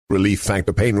relief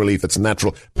factor, pain relief that's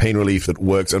natural, pain relief that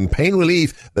works, and pain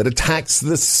relief that attacks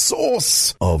the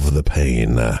source of the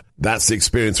pain. That's the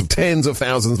experience of tens of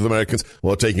thousands of Americans who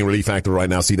are taking Relief Factor right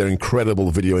now. See their incredible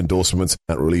video endorsements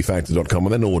at relieffactor.com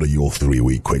and then order your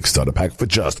 3-week quick starter pack for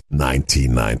just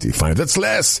 $19.95. That's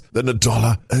less than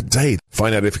 $1 a day.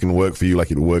 Find out if it can work for you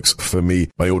like it works for me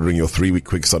by ordering your 3-week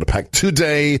quick starter pack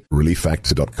today.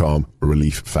 relieffactor.com,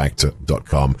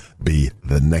 relieffactor.com. Be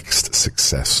the next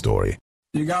success story.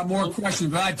 You got more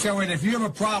questions, but I tell you, if you have a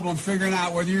problem figuring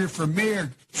out whether you're for me or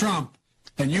Trump,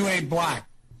 then you ain't black.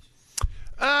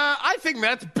 I think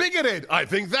that's bigoted. I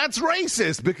think that's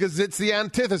racist because it's the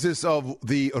antithesis of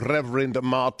the Reverend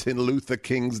Martin Luther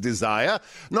King's desire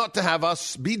not to have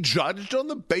us be judged on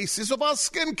the basis of our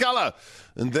skin color.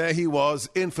 And there he was,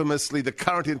 infamously, the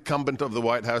current incumbent of the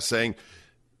White House saying,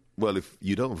 well, if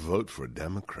you don't vote for a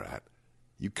Democrat,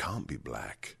 you can't be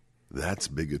black. That's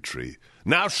bigotry.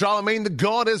 Now Charlemagne the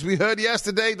God, as we heard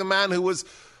yesterday, the man who was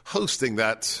hosting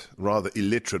that rather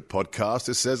illiterate podcast,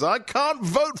 who says, I can't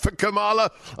vote for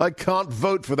Kamala. I can't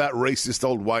vote for that racist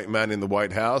old white man in the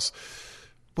White House.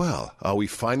 Well, are we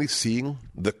finally seeing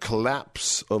the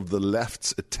collapse of the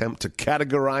left's attempt to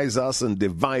categorize us and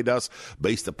divide us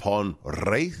based upon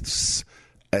race,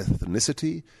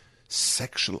 ethnicity,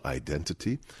 sexual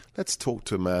identity? Let's talk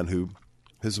to a man who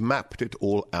has mapped it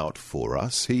all out for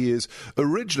us. He is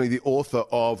originally the author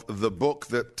of the book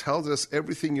that tells us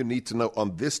everything you need to know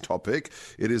on this topic.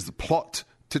 It is The Plot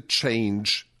to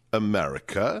Change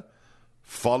America,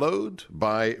 followed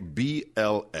by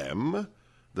BLM,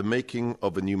 The Making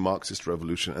of a New Marxist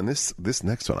Revolution. And this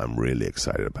next one I'm really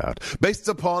excited about. Based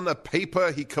upon a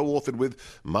paper he co-authored with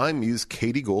my muse,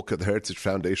 Katie Gorka, at the Heritage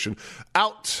Foundation,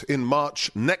 out in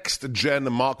March, Next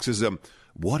Gen Marxism,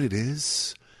 what it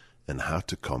is and how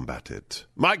to combat it.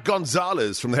 Mike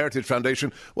Gonzalez from the Heritage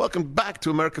Foundation, welcome back to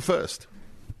America First.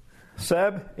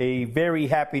 Seb, a very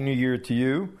happy new year to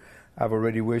you. I've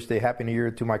already wished a happy new year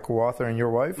to my co-author and your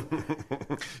wife.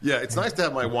 Yeah, it's nice to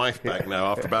have my wife back now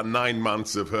after about 9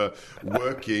 months of her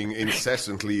working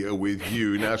incessantly with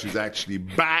you. Now she's actually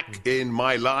back in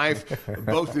my life.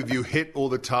 Both of you hit all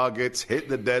the targets, hit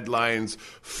the deadlines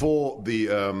for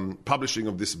the publishing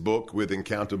of this book with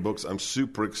Encounter Books. I'm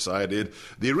super excited.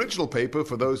 The original paper,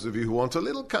 for those of you who want a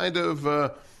little kind of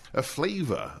a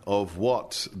flavor of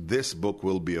what this book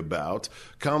will be about,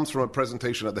 comes from a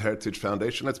presentation at the Heritage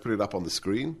Foundation. Let's put it up on the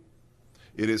screen.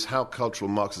 It is How Cultural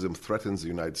Marxism Threatens the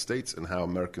United States and How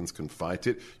Americans Can Fight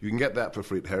It. You can get that for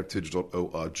free at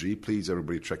heritage.org. Please,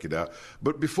 everybody, check it out.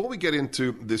 But before we get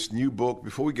into this new book,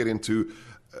 before we get into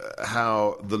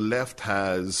how the left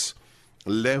has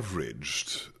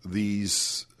leveraged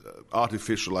these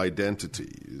artificial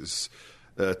identities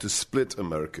to split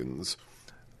Americans,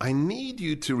 I need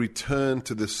you to return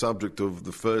to the subject of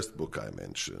the first book I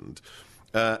mentioned.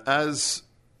 As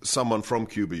someone from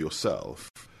Cuba yourself,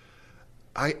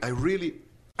 I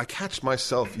catch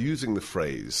myself using the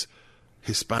phrase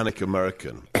Hispanic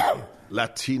American,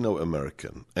 Latino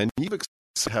American, and you've explained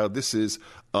how this is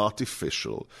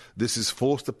artificial. This is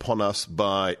forced upon us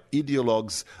by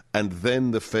ideologues and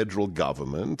then the federal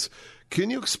government.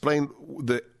 Can you explain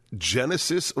the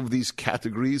genesis of these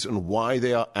categories and why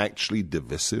they are actually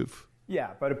divisive?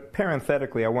 Yeah, but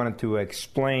parenthetically, I wanted to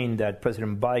explain that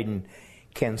President Biden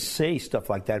can say stuff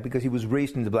like that because he was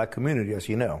raised in the black community, as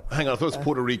you know. Hang on, I thought it was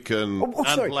Puerto Rican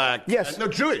and black. Yes. No,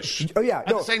 Jewish. Oh, yeah. At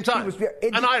the same time.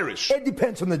 And Irish. It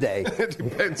depends on the day. It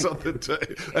depends on the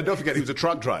day. And don't forget, he was a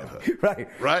truck driver. Right,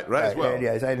 as well.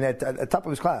 Yes, and at the top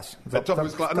of his class. At the top of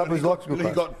his class.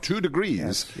 He got 2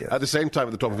 degrees at the same time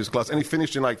at the top of his class. And he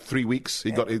finished in like 3 weeks.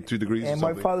 He got 2 degrees. And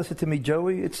my father said to me,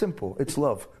 Joey, it's simple. It's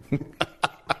love.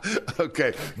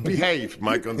 Okay. Behave,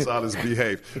 Mike Gonzalez,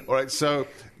 behave. All right, so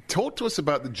talk to us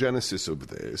about the genesis of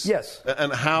this. Yes.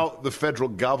 And how the federal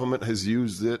government has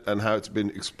used it and how it's been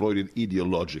exploited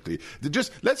ideologically.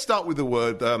 Let's start with the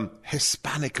word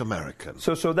Hispanic American.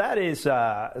 So that is,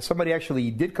 somebody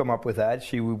actually did come up with that.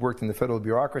 She worked in the federal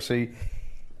bureaucracy.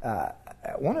 I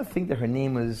want to think that her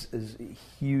name is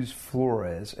Hughes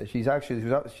Flores. She was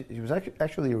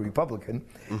actually a Republican.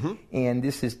 Mm-hmm. And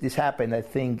this happened, I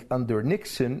think, under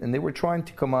Nixon, and they were trying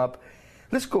to come up.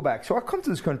 Let's go back. So I come to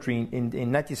this country in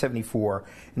 1974,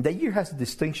 and that year has the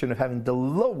distinction of having the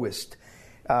lowest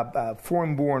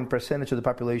foreign-born percentage of the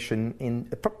population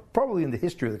probably in the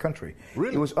history of the country.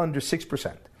 Really? It was under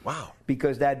 6%. Wow.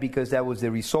 Because that was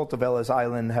the result of Ellis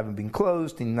Island having been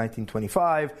closed in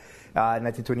 1925. In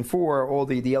 1924, all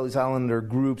the Ellis Islander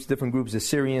groups, different groups, the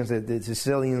Syrians, the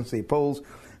Sicilians, the Poles,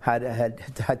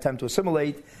 had time to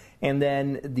assimilate. And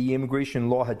then the immigration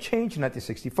law had changed in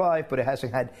 1965, but it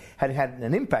hadn't had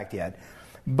an impact yet.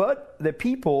 But the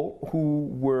people who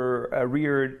were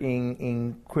reared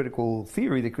in critical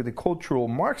theory, the cultural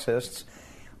Marxists,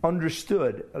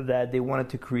 understood that they wanted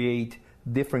to create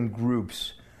different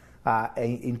groups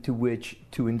into which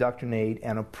to indoctrinate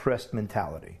an oppressed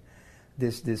mentality.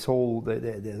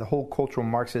 The whole cultural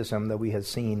Marxism that we have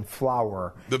seen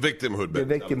flower, the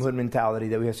victimhood mentality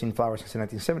that we have seen flower since the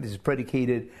 1970s is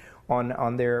predicated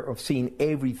on their of seeing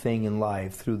everything in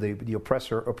life through the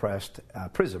oppressor-oppressed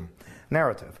prism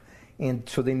narrative. And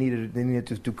so they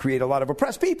needed to create a lot of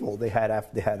oppressed people. They had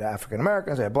African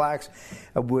Americans, they had blacks,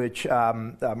 which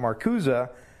Herbert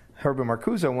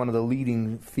Marcuse, one of the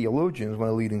leading theologians, one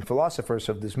of the leading philosophers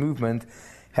of this movement,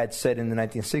 had said in the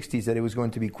 1960s that it was going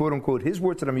to be, quote unquote, his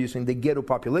words that I'm using, the ghetto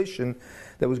population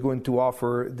that was going to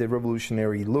offer the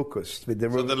revolutionary locust. So the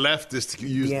leftists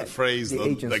use the phrase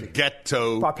the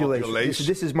ghetto population.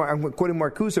 This is I'm quoting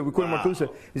Marcuse. We're quoting Marcuse.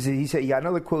 He said,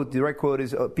 another quote, the direct quote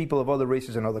is, people of other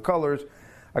races and other colors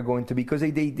are going to be, because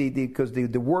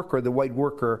the worker, the white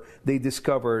worker, they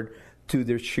discovered to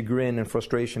their chagrin and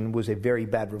frustration was a very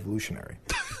bad revolutionary.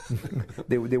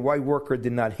 The white worker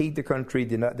did not hate the country.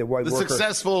 The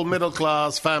successful middle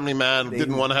class family man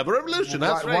didn't want to have a revolution.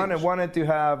 That's right. Wanted to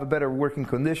have better working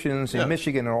conditions in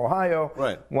Michigan and Ohio.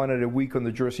 Right. Wanted a week on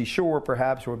the Jersey Shore,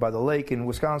 perhaps, or by the lake in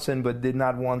Wisconsin, but did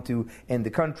not want to end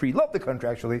the country. Loved the country,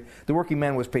 actually. The working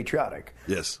man was patriotic.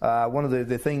 Yes. One of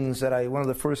the things one of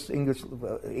the first English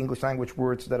language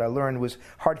words that I learned was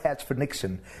hard hats for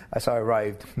Nixon as I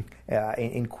arrived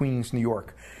in Queens, New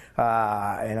York.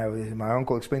 My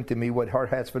uncle explained to me what hard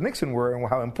hats for Nixon were and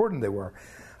how important they were.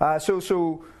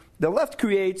 So the left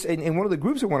creates, and one of the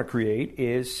groups they want to create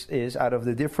is out of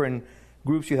the different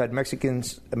groups. You had Mexican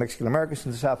Americans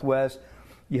in the Southwest.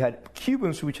 You had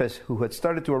Cubans who had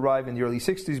started to arrive in the early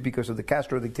 60s because of the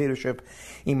Castro dictatorship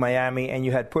in Miami, and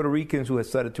you had Puerto Ricans who had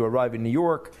started to arrive in New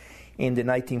York in the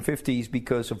 1950s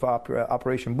because of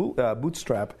Operation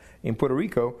Bootstrap in Puerto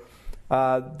Rico.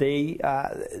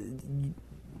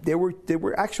 They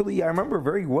were actually, I remember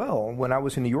very well when I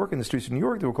was in New York, in the streets of New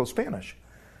York, they were called Spanish.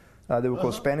 They were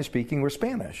called Spanish-speaking or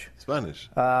Spanish.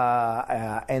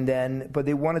 But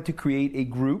they wanted to create a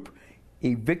group,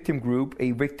 a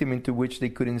victim into which they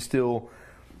could instill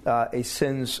a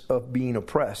sense of being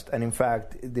oppressed. And in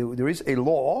fact, there is a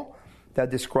law that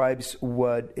describes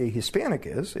what a Hispanic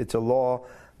is. It's a law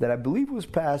that I believe was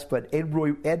passed by Ed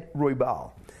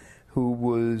Roybal, who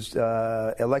was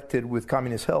elected with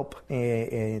communist help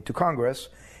to Congress,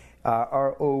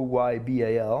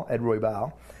 Roybal, Ed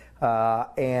Roybal.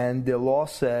 And the law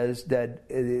says that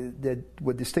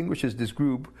what distinguishes this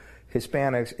group,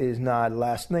 Hispanics, is not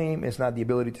last name, it's not the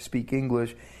ability to speak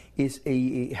English, is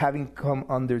having come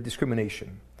under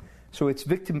discrimination. So it's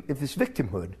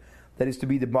victimhood that is to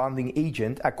be the bonding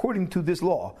agent according to this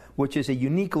law, which is a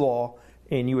unique law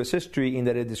in U.S. history in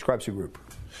that it describes a group.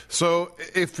 So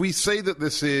if we say that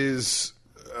this is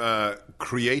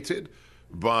created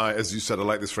by, as you said, I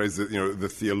like this phrase, that the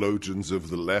theologians of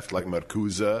the left, like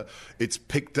Marcuse, it's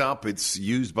picked up, it's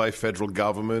used by federal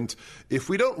government. If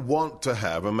we don't want to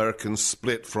have Americans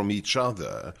split from each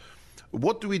other,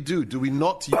 what do we do? Do we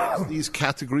not use these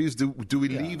categories? Do we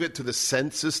leave it to the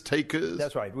census takers?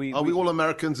 That's right. Are we all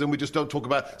Americans and we just don't talk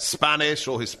about Spanish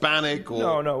or Hispanic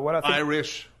or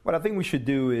Irish? What I think we should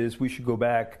do is we should go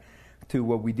back to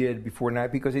what we did before now,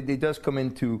 because it does come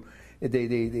into as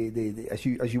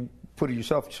you put it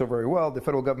yourself so very well, the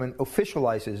federal government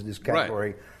officializes this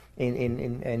category. Right.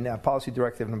 In Policy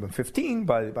Directive Number 15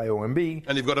 by OMB.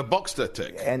 And you've got a box to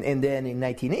tick. And then in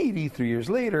 1980, 3 years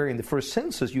later, in the first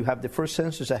census, you have the first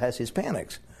census that has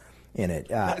Hispanics in it.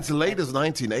 As late as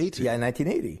 1980? Yeah, in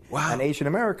 1980. Wow. And Asian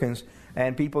Americans.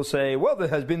 And people say, well, there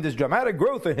has been this dramatic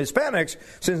growth in Hispanics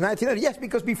since 1980. Yes,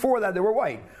 because before that they were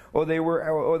white, or they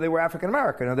were African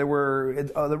American, or they were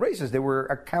other races. They were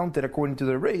accounted according to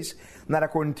their race, not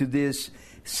according to this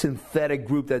synthetic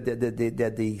group that the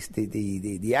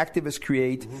activists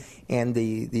create, and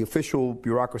the official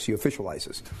bureaucracy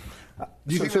officializes.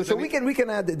 So we can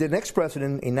add the next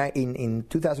president in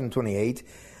 2028.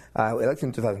 Elected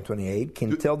in 2028,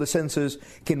 can tell the census,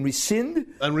 can rescind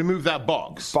and remove that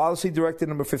box. Policy Directive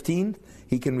Number 15.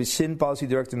 He can rescind Policy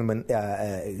Directive Number,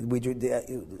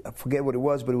 I forget what it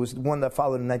was, but it was the one that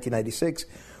followed in 1996,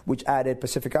 which added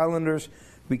Pacific Islanders.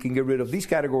 We can get rid of these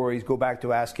categories, go back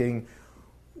to asking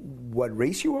what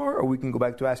race you are, or we can go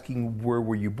back to asking where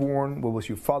were you born, where was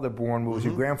your father born, where was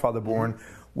your grandfather born,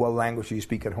 what language do you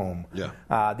speak at home. Yeah.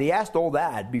 They asked all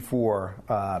that before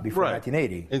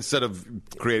 1980. Instead of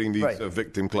creating these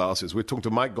victim classes. We're talking to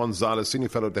Mike Gonzalez, Senior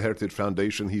Fellow at the Heritage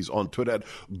Foundation. He's on Twitter at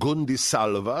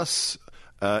Gundisalvas.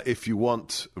 If you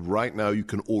want, right now, you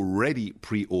can already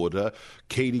pre-order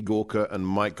Katie Gorka and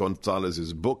Mike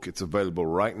Gonzalez's book. It's available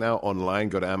right now online.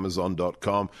 Go to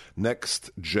Amazon.com. Next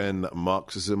Gen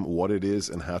Marxism, What It Is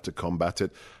and How to Combat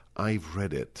It. I've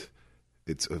read it.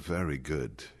 It's very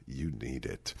good. You need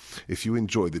it. If you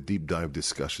enjoy the deep dive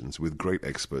discussions with great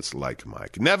experts like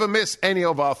Mike, never miss any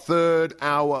of our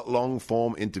 3-hour long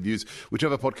form interviews,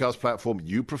 whichever podcast platform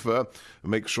you prefer.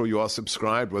 Make sure you are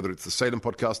subscribed, whether it's the Salem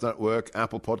Podcast Network,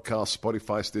 Apple Podcasts,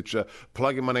 Spotify, Stitcher.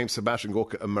 Plug in my name, Sebastian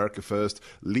Gorka, America First.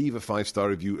 Leave a 5-star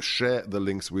review. Share the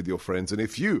links with your friends. And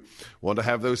if you want to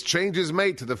have those changes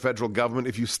made to the federal government,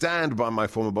 if you stand by my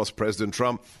former boss, President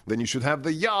Trump, then you should have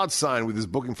the yard sign with his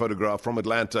booking photograph from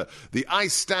Atlanta, the I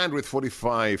Stand with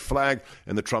 45 flag,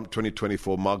 and the Trump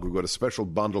 2024 mug. We've got a special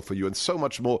bundle for you and so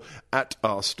much more at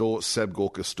our store,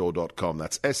 sebgorkastore.com.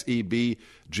 That's SEBGORKA,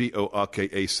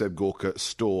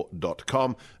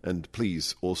 sebgorkastore.com. And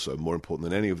please, also, more important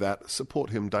than any of that,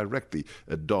 support him directly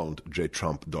at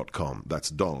donaldjtrump.com.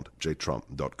 That's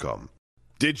donaldjtrump.com.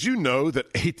 Did you know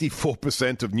that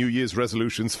 84% of New Year's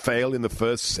resolutions fail in the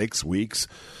first 6 weeks?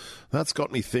 That's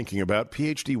got me thinking about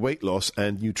PhD weight loss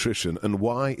and nutrition and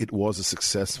why it was a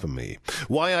success for me.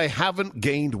 Why I haven't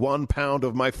gained 1 pound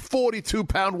of my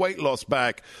 42-pound weight loss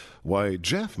back. Why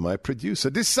Jeff, my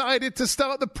producer, decided to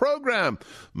start the program.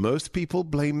 Most people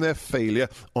blame their failure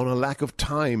on a lack of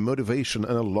time, motivation,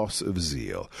 and a loss of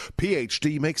zeal.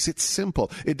 PhD makes it simple.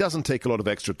 It doesn't take a lot of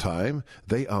extra time.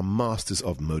 They are masters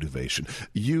of motivation.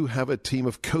 You have a team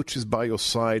of coaches by your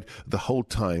side the whole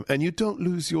time, and you don't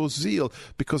lose your zeal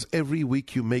because every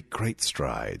week you make great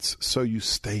strides, so you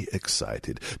stay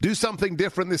excited. Do something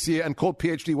different this year and call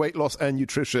PhD Weight Loss and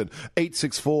Nutrition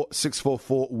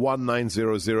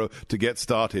 864-644-1900 to get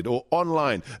started, or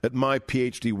online at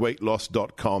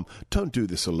myphdweightloss.com. Don't do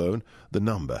this alone. The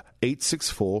number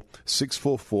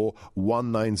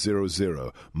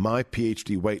 864-644-1900,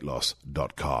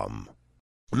 myphdweightloss.com.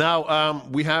 Now,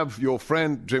 we have your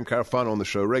friend Jim Carafano on the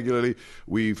show regularly.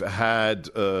 We've had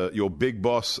your big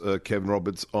boss, Kevin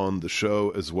Roberts, on the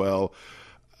show as well.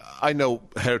 I know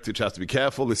Heritage has to be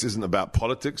careful. This isn't about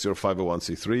politics. You're a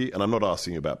 501c3, and I'm not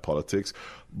asking you about politics.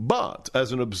 But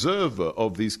as an observer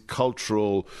of these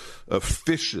cultural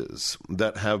fissures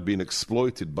that have been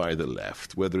exploited by the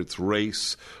left, whether it's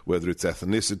race, whether it's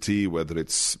ethnicity, whether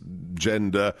it's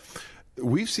gender,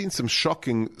 we've seen some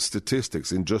shocking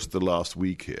statistics in just the last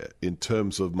week here in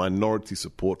terms of minority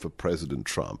support for President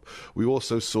Trump. We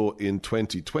also saw in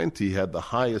 2020 he had the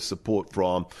highest support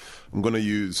from, I'm going to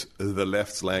use the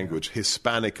left's language,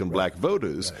 Hispanic and black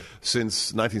voters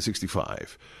since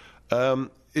 1965.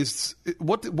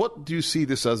 What do you see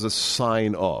this as a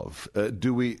sign of?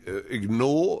 Do we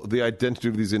ignore the identity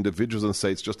of these individuals and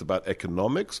say it's just about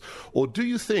economics? Or do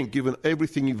you think, given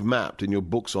everything you've mapped in your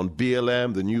books on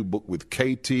BLM, the new book with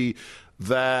Katie,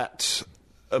 that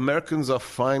Americans are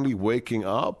finally waking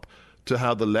up to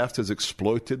how the left has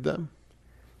exploited them?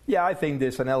 Yeah, I think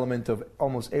there's an element of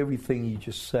almost everything you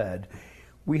just said.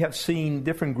 We have seen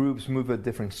different groups move at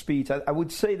different speeds. I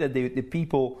would say that the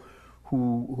people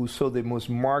who saw the most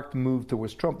marked move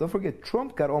towards Trump. Don't forget,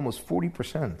 Trump got almost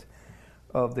 40%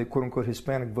 of the quote-unquote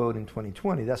Hispanic vote in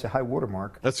 2020. That's a high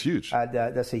watermark. That's huge.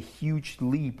 That's a huge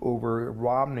leap over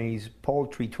Romney's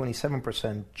paltry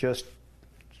 27% just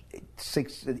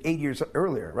 8 years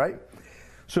earlier, right?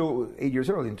 So 8 years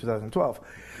earlier in 2012.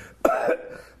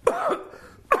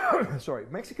 Sorry,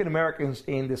 Mexican Americans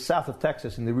in the south of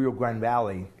Texas, in the Rio Grande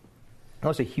Valley, that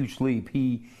was a huge leap.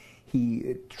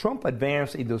 Trump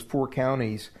advanced in those 4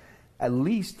 counties at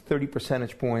least 30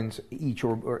 percentage points each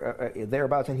or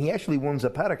thereabouts, and he actually won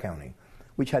Zapata County,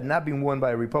 which had not been won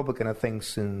by a Republican, I think,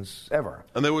 since ever.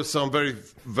 And there were some very,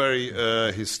 very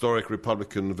historic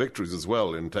Republican victories as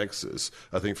well in Texas.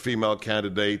 I think female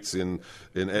candidates in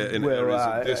areas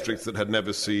of districts that had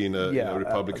never seen a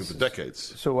Republican for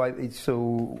decades.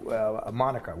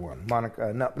 Monica won.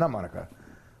 Not Monica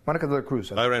de la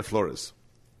Cruz. Irene Flores.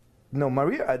 No,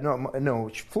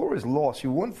 Flores lost. She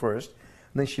won first,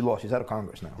 and then she lost. She's out of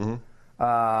Congress now. Mm-hmm.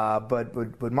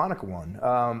 But Monica won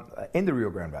in the Rio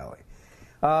Grande Valley.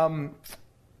 But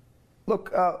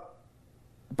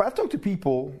I've talked to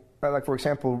people, like, for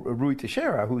example, Rui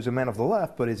Teixeira, who's a man of the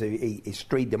left, but is a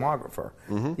straight demographer.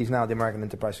 Mm-hmm. He's now at the American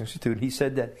Enterprise Institute. He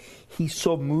said that he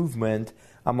saw movement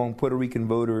among Puerto Rican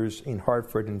voters in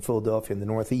Hartford and Philadelphia in the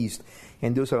Northeast,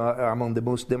 and those are among the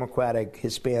most Democratic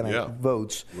Hispanic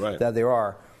votes that there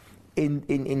are.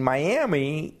 In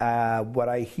Miami, what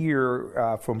I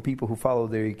hear from people who follow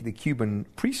the Cuban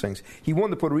precincts, he won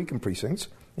the Puerto Rican precincts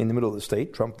in the middle of the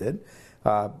state, Trump did,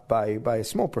 by a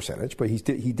small percentage, but he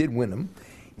did win them.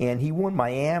 And he won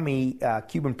Miami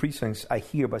Cuban precincts, I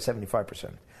hear, by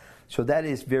 75%. So that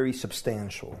is very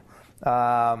substantial.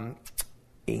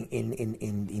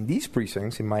 In these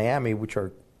precincts, in Miami, which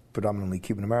are predominantly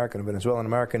Cuban-American and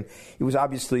Venezuelan-American, it was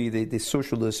obviously the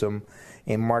socialism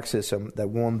and Marxism that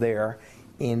won there.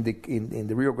 In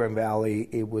the Rio Grande Valley,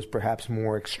 it was perhaps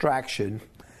more extraction.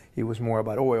 It was more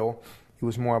about oil. It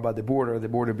was more about the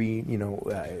border being,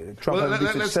 Trump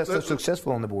has been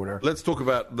successful on the border. Let's talk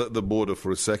about the border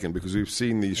for a second, because we've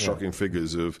seen these shocking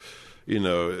figures of,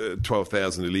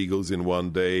 12,000 illegals in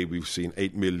one day. We've seen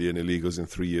 8 million illegals in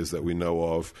 3 years that we know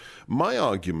of. My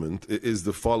argument is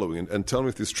the following, and tell me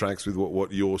if this tracks with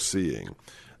what you're seeing,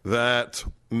 that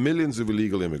millions of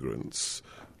illegal immigrants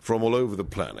from all over the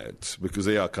planet, because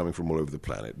they are coming from all over the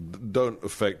planet, don't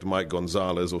affect Mike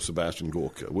Gonzalez or Sebastian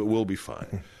Gorka. We'll be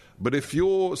fine. But if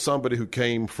you're somebody who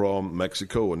came from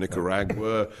Mexico or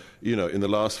Nicaragua, in the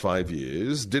last 5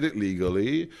 years, did it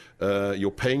legally,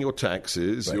 you're paying your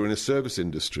taxes, you're in a service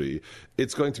industry,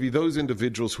 it's going to be those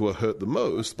individuals who are hurt the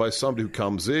most by somebody who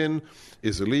comes in,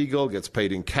 is illegal, gets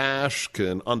paid in cash,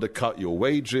 can undercut your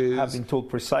wages. I've been told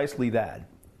precisely that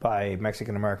by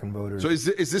Mexican-American voters. So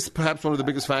is this perhaps one of the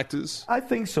biggest factors? I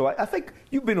think so. I think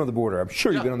you've been on the border. I'm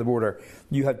sure you've been on the border.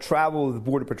 You have traveled with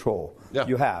Border Patrol. Yeah.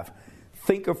 You have.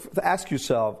 Ask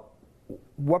yourself,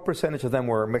 what percentage of them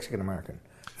were Mexican-American?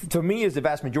 To me, it's the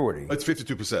vast majority. It's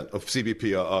 52% of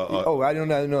CBP are I don't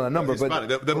know the number. But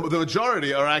the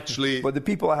majority are actually But the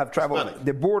people I have traveled, Hispanic.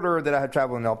 The border that I have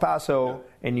traveled in El Paso,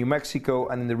 in New Mexico,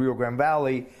 and in the Rio Grande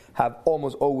Valley have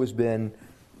almost always been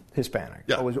Hispanic.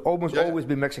 Yeah. Always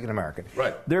been Mexican-American.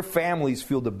 Right. Their families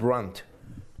feel the brunt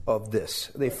of this.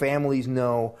 Their families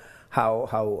know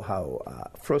how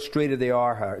frustrated they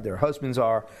are, how their husbands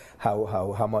are,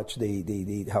 how much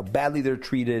how badly they're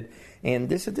treated, and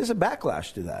there's a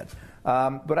backlash to that.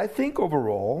 But I think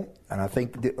overall, and I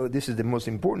think this is the most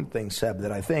important thing, Seb,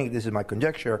 that I think, this is my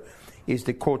conjecture, is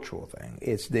the cultural thing.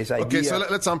 It's this idea. Okay, so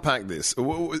let's unpack this.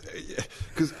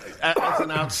 Because as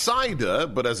an outsider,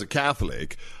 but as a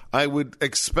Catholic, I would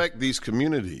expect these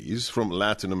communities from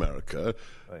Latin America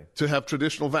to have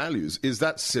traditional values. Is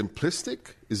that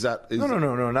simplistic?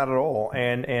 No, not at all.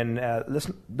 And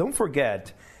listen, don't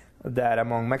forget that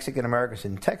among Mexican Americans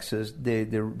in Texas,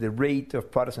 the rate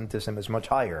of Protestantism is much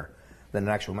higher than in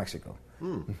actual Mexico.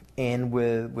 And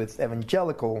with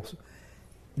evangelicals,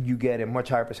 you get a much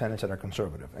higher percentage that are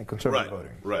conservative and conservative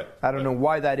voting. Right. I don't know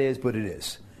why that is, but it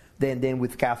is. Than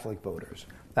with Catholic voters.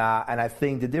 And I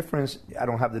think the difference, I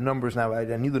don't have the numbers now, I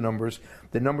knew the numbers.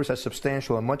 The numbers are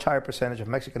substantial. A much higher percentage of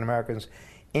Mexican Americans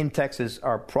in Texas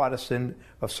are Protestant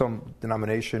of some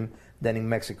denomination than in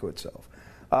Mexico itself.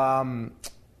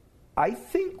 I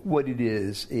think what it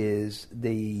is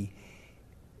the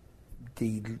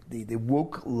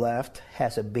woke left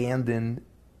has abandoned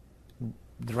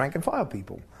the rank and file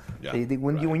people. Yeah,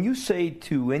 when you say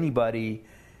to anybody,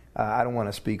 I don't want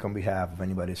to speak on behalf of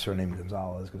anybody's surname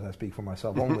Gonzalez because I speak for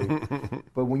myself only.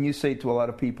 But when you say to a lot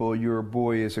of people, your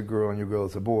boy is a girl and your girl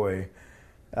is a boy,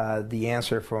 the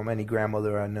answer from any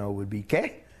grandmother I know would be,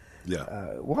 ¿qué? Yeah.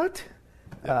 What?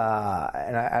 Yeah.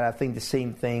 And I think the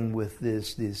same thing with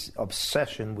this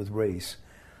obsession with race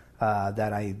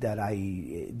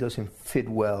that doesn't fit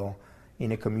well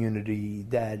in a community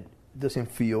that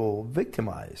doesn't feel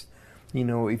victimized.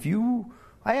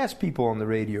 I ask people on the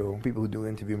radio, people who do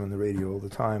interview me on the radio all the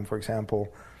time, for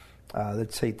example,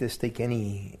 let's say take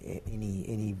any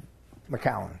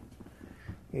McAllen.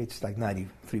 It's like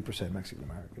 93% Mexican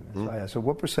American. So I ask, so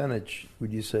what percentage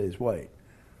would you say is white?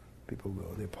 People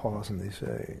go, they pause and they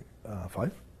say, 5?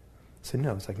 I say,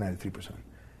 no, it's like 93%.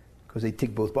 Because they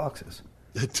tick both boxes.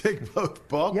 They tick both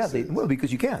boxes? Yeah,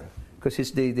 because you can.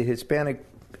 Because the Hispanic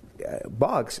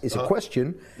box is a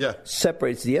question,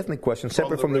 separates the ethnic question,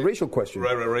 separate from the racial question.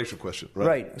 Right, racial question.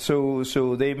 Right. So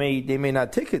they may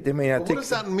not tick it. They may not. What does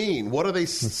that mean? What are they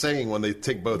saying when they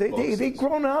tick both boxes? They've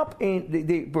grown up, and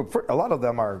a lot of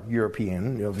them are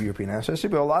European, of European ancestry,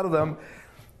 but a lot of them,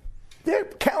 their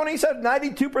counties have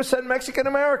 92% Mexican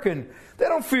American. They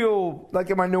don't feel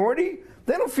like a minority.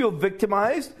 They don't feel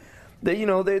victimized. Their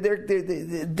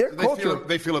culture.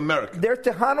 They feel American. Their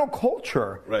Tejano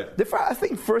culture. Right. I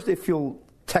think first they feel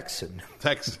Texan.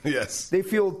 Texan, yes. They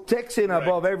feel Texan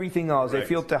above everything else. Correct. They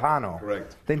feel Tejano.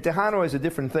 Correct. Then Tejano is a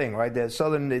different thing, right? The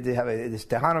Southern, they have this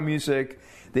Tejano music.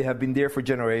 They have been there for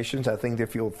generations. I think they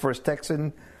feel first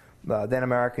Texan, then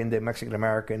American, then Mexican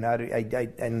American.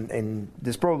 And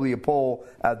there's probably a poll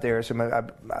out there. So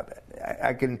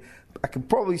I can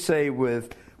probably say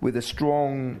with a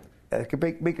strong. I can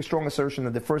make a strong assertion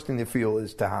that the first thing they feel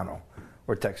is Tejano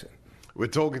or Texan. We're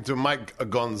talking to Mike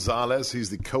Gonzalez. He's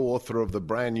the co-author of the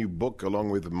brand new book, along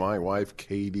with my wife,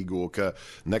 Katie Gorka,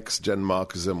 Next Gen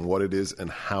Marxism, What It Is and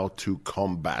How to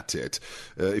Combat It.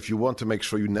 If you want to make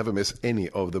sure you never miss any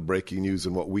of the breaking news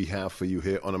and what we have for you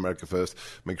here on America First,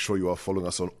 make sure you are following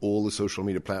us on all the social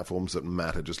media platforms that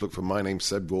matter. Just look for my name,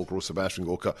 Seb Gorka or Sebastian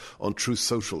Gorka, on Truth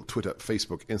Social, Twitter,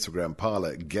 Facebook, Instagram,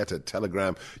 Parler, Getter,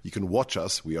 Telegram. You can watch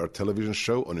us. We are a television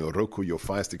show on your Roku, your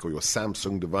Fire Stick, or your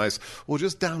Samsung device, or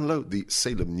just download the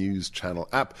Salem News Channel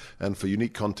app. And for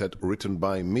unique content written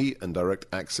by me and direct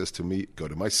access to me, go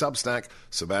to my Substack,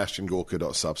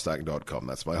 sebastiangorka.substack.com.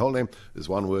 That's my whole name, is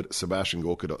one word,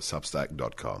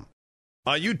 sebastiangorka.substack.com.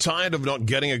 Are you tired of not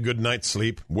getting a good night's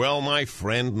sleep? Well, my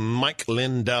friend Mike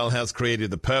Lindell has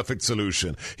created the perfect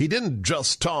solution. He didn't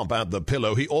just stop at the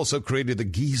pillow, he also created the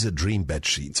Giza Dream Bed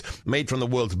Sheets. Made from the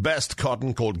world's best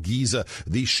cotton called Giza,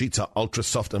 these sheets are ultra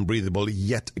soft and breathable,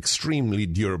 yet extremely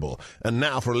durable. And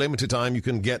now, for a limited time, you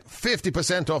can get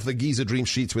 50% off the Giza Dream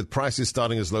Sheets with prices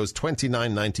starting as low as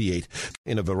 $29.98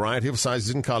 in a variety of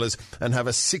sizes and colors, and have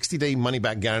a 60-day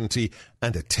money-back guarantee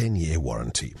and a 10-year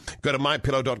warranty. Go to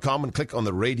mypillow.com and click on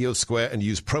the radio square and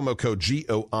use promo code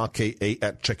GORKA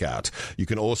at checkout. You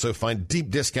can also find deep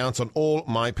discounts on all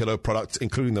MyPillow products,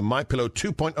 including the MyPillow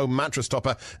 2.0 mattress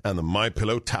topper and the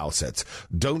MyPillow towel sets.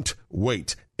 Don't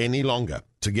wait any longer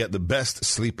to get the best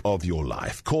sleep of your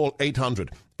life. Call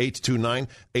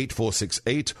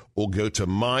 800-829-8468 or go to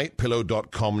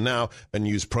mypillow.com now and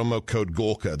use promo code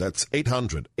Gorka. That's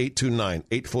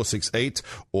 800-829-8468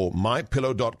 or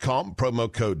mypillow.com,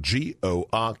 promo code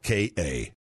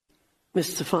GORKA.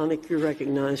 Ms. Stefanik, you're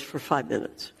recognized for 5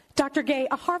 minutes. Dr. Gay,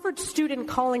 a Harvard student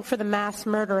calling for the mass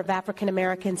murder of African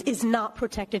Americans is not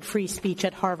protected free speech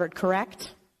at Harvard,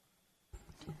 correct?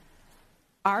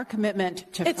 Our commitment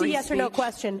to free speech... It's a yes or no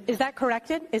question. Is that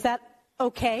corrected? Is that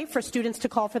okay for students to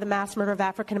call for the mass murder of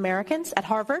African Americans at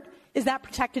Harvard? Is that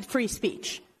protected free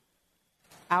speech?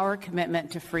 Our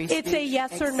commitment to free speech... It's a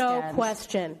yes or no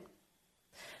question.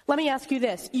 Let me ask you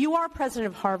this. You are president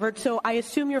of Harvard, so I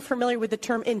assume you're familiar with the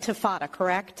term intifada,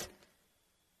 correct?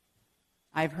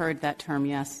 I've heard that term,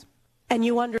 yes. And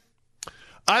you I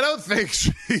don't think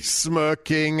she's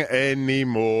smirking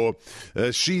anymore.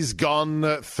 She's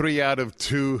gone. 3 out of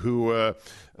 2 who were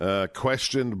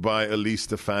questioned by Elise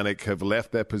Stefanik have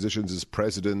left their positions as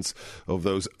presidents of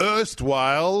those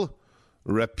erstwhile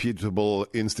reputable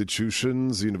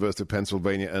institutions, University of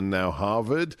Pennsylvania and now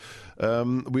Harvard.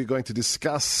 We're going to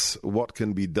discuss what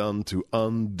can be done to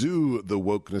undo the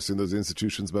wokeness in those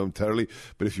institutions momentarily.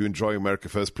 But if you enjoy America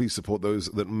First, please support those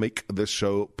that make this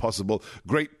show possible.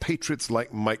 Great patriots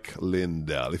like Mike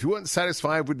Lindell. If you weren't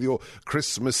satisfied with your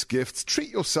Christmas gifts, treat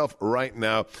yourself right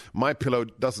now. MyPillow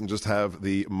doesn't just have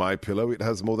the MyPillow. It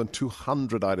has more than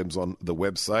 200 items on the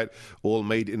website, all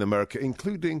made in America,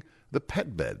 including the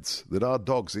pet beds that our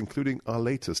dogs, including our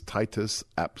latest Titus,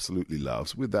 absolutely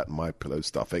loves, with that MyPillow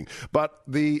stuffing. But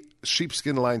the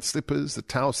sheepskin-lined slippers, the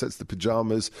towel sets, the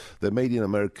pajamas, they're made in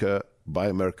America by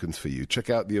Americans for you. Check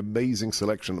out the amazing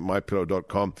selection at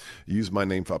mypillow.com. Use my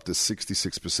name for up to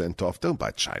 66% off. Don't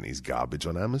buy Chinese garbage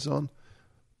on Amazon.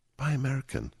 Buy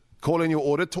American. Call in your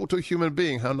order. Talk to a human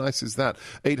being. How nice is that?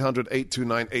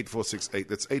 800-829-8468.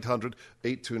 That's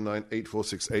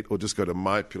 800-829-8468. Or just go to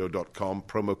mypillow.com,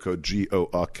 promo code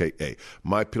GORKA.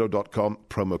 Mypillow.com,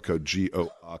 promo code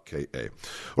GORKA.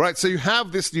 All right, so you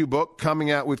have this new book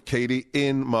coming out with Katie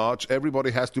in March.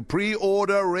 Everybody has to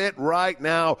pre-order it right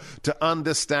now to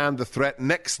understand the threat.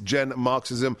 Next Gen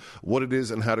Marxism, what it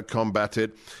is and how to combat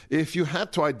it. If you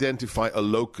had to identify a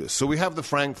locus, so we have the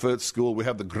Frankfurt School, we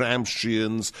have the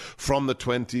Gramscians, from the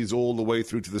 20s all the way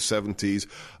through to the 70s.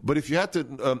 But if you had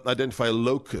to identify a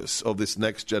locus of this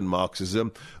next-gen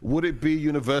Marxism, would it be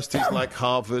universities like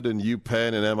Harvard and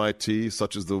UPenn and MIT,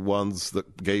 such as the ones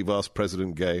that gave us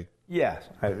President Gay? Yes.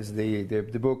 It was the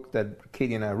book that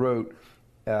Katie and I wrote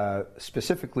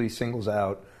specifically singles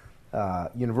out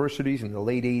universities in the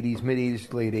late 80s,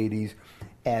 mid-80s, late 80s,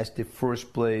 as the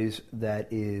first place that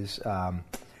is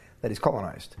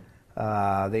colonized.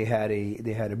 They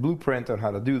had a blueprint on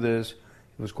how to do this.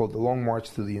 It was called The Long March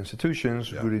Through the Institutions.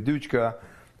 Yeah. Rudy Duchka.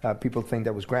 People think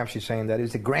that was Gramsci saying that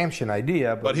is the Gramscian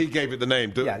idea. But he gave it the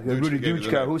name. Rudy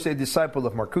Duchka, who's a disciple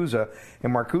of Marcuse.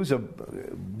 And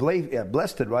Marcuse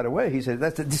blessed it right away. He said,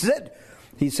 this is it.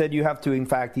 He said you have to, in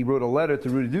fact, he wrote a letter to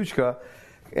Rudy Duchka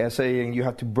saying you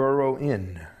have to burrow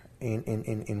in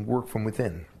work from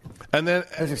within. And then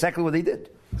that's exactly what they did.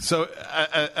 So,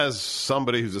 as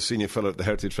somebody who's a senior fellow at the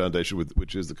Heritage Foundation,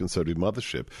 which is the conservative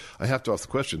mothership, I have to ask the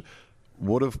question,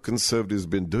 what have conservatives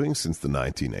been doing since the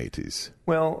 1980s?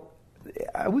 Well,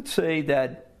 I would say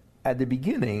that at the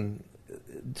beginning,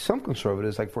 some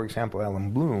conservatives, like, for example,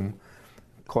 Alan Bloom,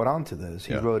 caught on to this.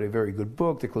 He wrote a very good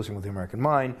book, The Closing with the American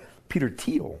Mind. Peter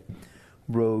Thiel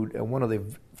wrote one of the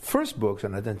first books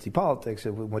on identity politics,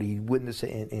 of what he witnessed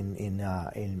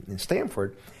in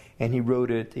Stanford, and he wrote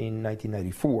it in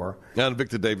 1994. And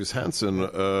Victor Davis Hanson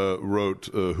wrote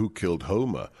Who Killed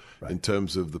Homer, in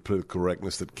terms of the political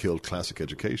correctness that killed classic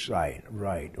education. Right.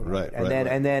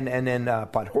 And then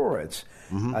Pat Horitz,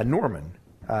 Norman,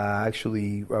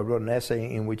 actually wrote an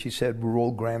essay in which he said we're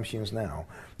all Gramscians now.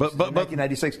 But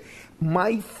 1996.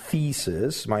 My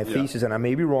thesis, and I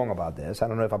may be wrong about this, I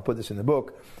don't know if I put this in the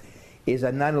book, is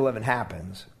that 9/11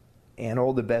 happens, and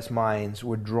all the best minds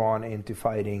were drawn into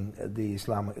fighting the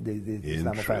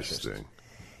Islamofascists,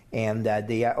 and that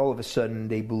they all of a sudden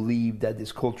they believed that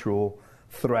this cultural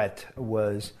threat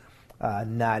was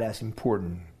not as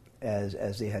important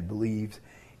as they had believed,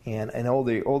 and all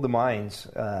the minds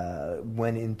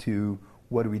went into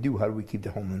what do we do? How do we keep the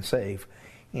homeland safe?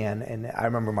 And I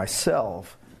remember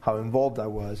myself how involved I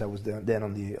was. I was then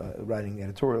on the writing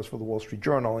editorials for the Wall Street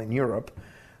Journal in Europe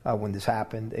when this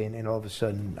happened, and all of a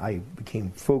sudden I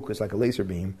became focused like a laser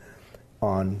beam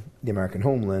on the American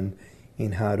homeland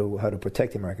and how to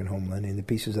protect the American homeland, in the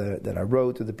pieces that I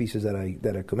wrote, the pieces that I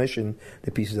commissioned,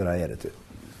 the pieces that I edited.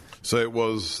 So it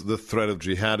was the threat of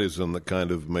jihadism that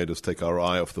kind of made us take our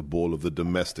eye off the ball of the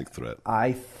domestic threat.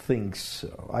 I think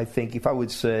so. I think if I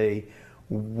would say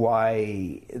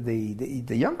why the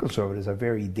young conservatives are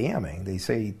very damning, they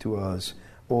say to us,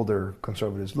 older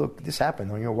conservatives, look, this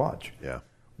happened on your watch. Yeah.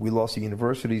 We lost the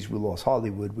universities, we lost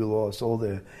Hollywood, we lost all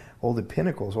the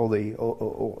pinnacles, all the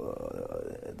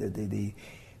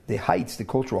heights, the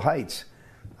cultural heights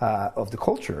of the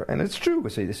culture, and it's true.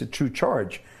 It's a true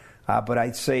charge. But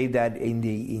I'd say that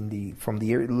from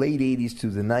the late '80s to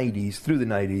the '90s, through the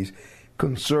 '90s,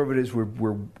 conservatives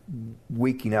were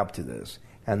waking up to this,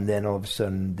 and then all of a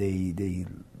sudden they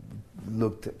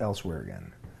looked elsewhere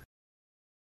again.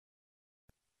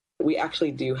 We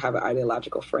actually do have an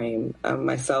ideological frame.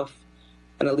 Myself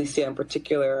and Alicia in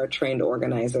particular are trained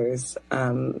organizers.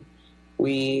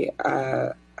 We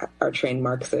are trained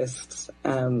Marxists.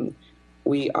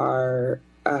 We are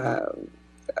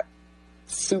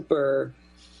super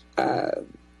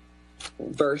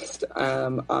versed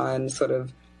on sort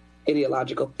of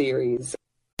ideological theories.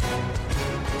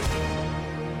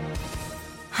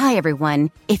 Hi,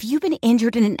 everyone. If you've been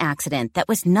injured in an accident that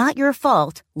was not your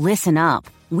fault, listen up.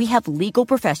 We have legal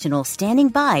professionals standing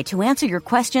by to answer your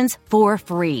questions for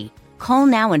free. Call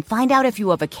now and find out if you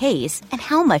have a case and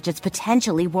how much it's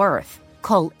potentially worth.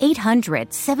 Call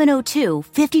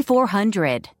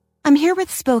 800-702-5400. I'm here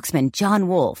with spokesman John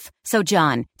Wolf. So,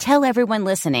 John, tell everyone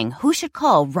listening who should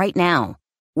call right now.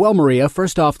 Well, Maria,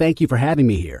 first off, thank you for having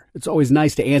me here. It's always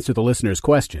nice to answer the listeners'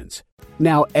 questions.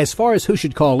 Now, as far as who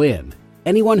should call in,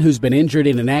 anyone who's been injured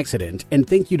in an accident and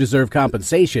think you deserve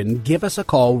compensation, give us a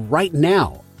call right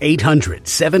now.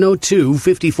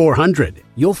 800-702-5400.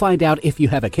 You'll find out if you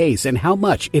have a case and how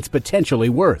much it's potentially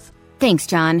worth. Thanks,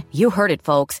 John. You heard it,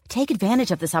 folks. Take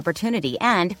advantage of this opportunity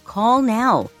and call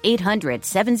now.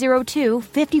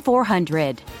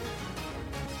 800-702-5400.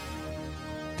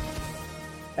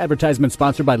 Advertisement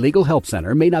sponsored by Legal Help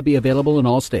Center. May not be available in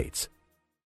all states.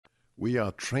 We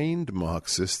are trained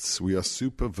Marxists. We are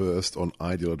super versed on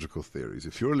ideological theories.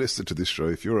 If you're a listener to this show,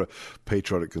 if you're a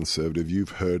patriotic conservative, you've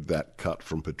heard that cut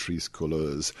from Patrisse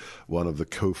Cullors, one of the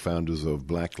co-founders of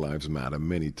Black Lives Matter,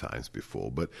 many times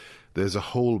before. But there's a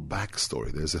whole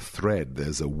backstory. There's a thread.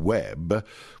 There's a web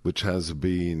which has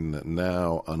been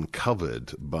now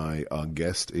uncovered by our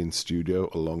guest in studio,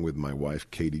 along with my wife,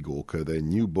 Katie Gorka. Their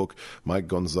new book, Mike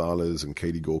Gonzalez and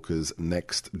Katie Gorka's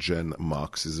Next Gen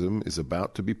Marxism, is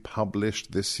about to be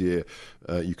published this year.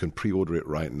 You can pre-order it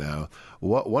right now.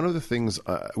 One of the things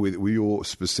with your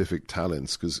specific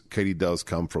talents, because Katie does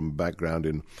come from a background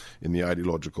in the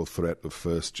ideological threat of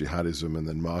first jihadism and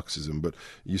then Marxism, but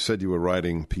you said you were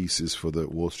writing pieces for the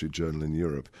Wall Street Journal in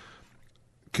Europe.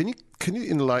 Can you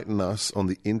enlighten us on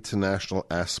the international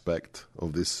aspect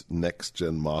of this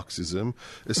next-gen Marxism,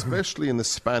 especially in the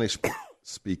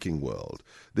Spanish-speaking world?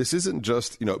 This isn't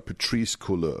just, Patrisse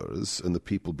Cullors and the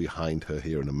people behind her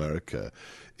here in America.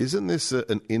 Isn't this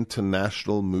an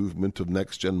international movement of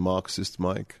next-gen Marxists,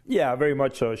 Mike? Yeah, very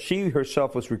much so. She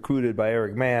herself was recruited by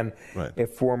Eric Mann, a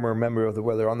former member of the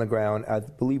Weather Underground, I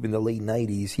believe in the late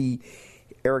 90s.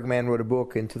 Eric Mann wrote a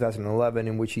book in 2011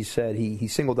 in which he said he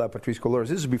singled out Patrisse Cullors.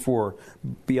 This is before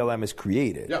BLM is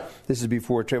created. Yeah. This is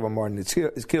before Trayvon Martin is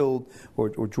killed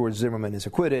or George Zimmerman is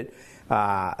acquitted.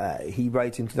 He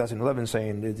writes in 2011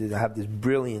 saying, I have this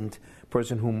brilliant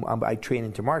person whom I train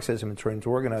into Marxism and train into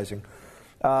organizing.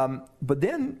 But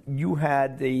then you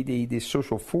had the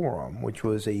Social Forum, which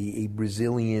was a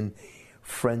Brazilian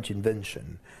French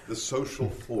invention. The Social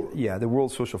Forum. Yeah, the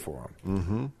World Social Forum.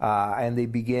 Mm-hmm. And they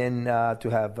began to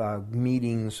have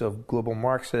meetings of global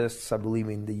Marxists, I believe,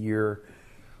 in the year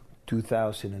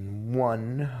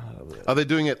 2001. Are they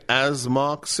doing it as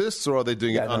Marxists, or are they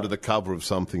doing it under the cover of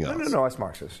something else? No, as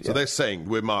Marxists. So they're saying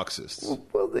we're Marxists.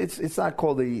 Well, it's not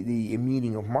called the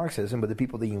meeting of Marxism, but the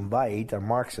people they invite are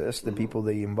Marxists. The people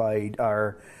they invite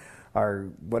are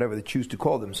whatever they choose to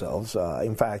call themselves.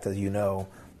 In fact, as you know,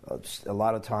 a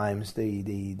lot of times they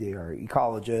are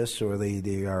ecologists, or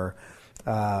they are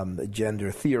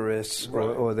gender theorists, right,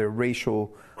 or they're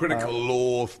racial critical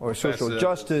law or social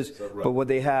justice. Right. But what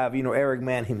they have, Eric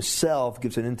Mann himself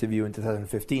gives an interview in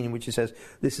 2015 in which he says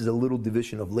this is a little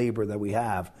division of labor that we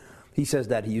have. He says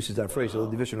that, he uses that phrase, a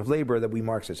little division of labor that we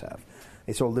Marxists have.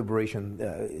 It's all liberation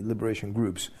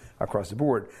groups across the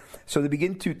board. So they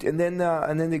begin to, and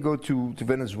then they go to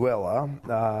Venezuela.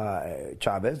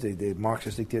 Chavez, the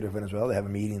Marxist dictator of Venezuela, they have a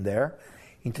meeting there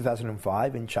in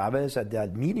 2005. And Chavez, at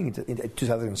that meeting in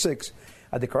 2006,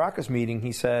 at the Caracas meeting,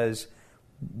 he says,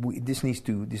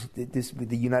 the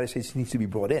United States needs to be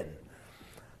brought in.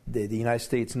 The United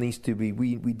States needs to be,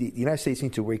 the United States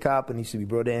needs to wake up and needs to be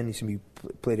brought in, needs to be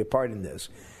played a part in this.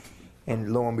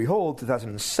 And lo and behold,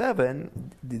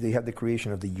 2007, they have the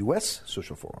creation of the U.S.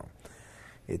 Social Forum.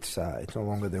 It's no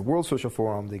longer the World Social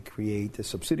Forum. They create a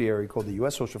subsidiary called the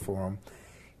U.S. Social Forum.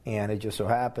 And it just so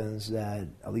happens that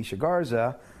Alicia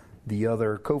Garza, the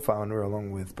other co-founder,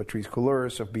 along with Patrice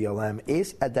Couleurs of BLM,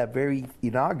 is at that very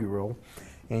inaugural,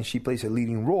 and she plays a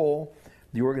leading role.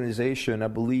 The organization, I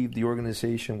believe the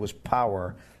organization was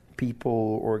POWER,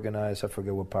 People Organized, I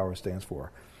forget what POWER stands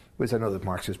for. It's another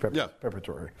Marxist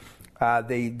preparatory.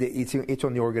 It's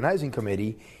on the organizing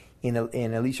committee, and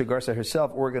Alicia Garza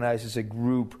herself organizes a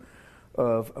group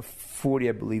of 40,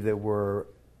 I believe there were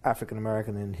African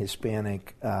American and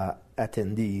Hispanic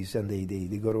attendees, and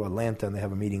they go to Atlanta, and they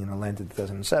have a meeting in Atlanta in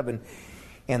 2007.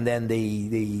 And then they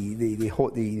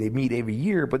meet every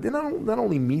year, but they not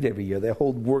only meet every year, they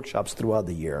hold workshops throughout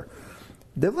the year.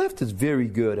 The left is very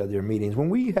good at their meetings. When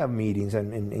we have meetings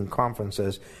and in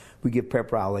conferences, we give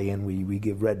pep rally and we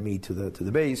give red meat to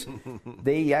the base.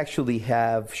 They actually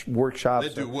have workshops.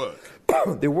 They do work.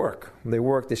 They work.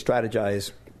 They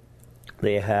strategize.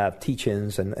 They have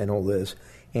teach-ins and all this.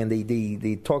 And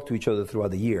they talk to each other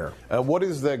throughout the year. And what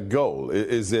is their goal?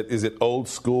 Is it old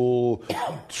school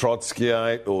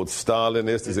Trotskyite or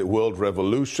Stalinist? Is it world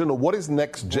revolution? Or what is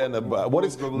next gen about? What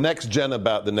is next gen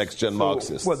about the next gen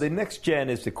Marxists? Well, the next gen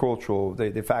is the cultural,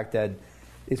 the fact that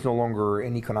it's no longer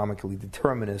an economically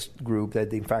determinist group,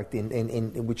 that in fact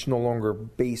in which no longer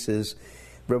bases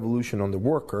revolution on the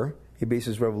worker. It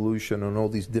bases revolution on all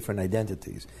these different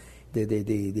identities.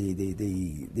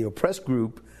 The oppressed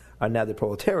group are now the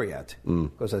proletariat,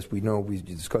 because as we know, we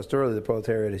discussed earlier, the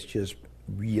proletariat is just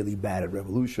really bad at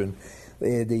revolution.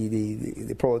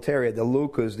 The proletariat, the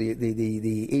locus,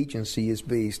 the agency is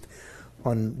based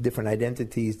on different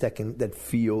identities that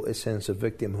feel a sense of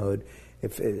victimhood,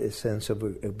 a sense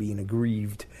of being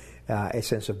aggrieved, a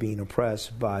sense of being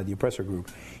oppressed by the oppressor group.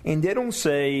 And they don't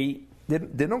say,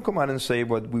 they don't come out and say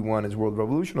what we want is world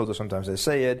revolution, although sometimes they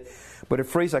say it. But a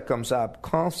phrase that comes up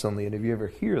constantly, and if you ever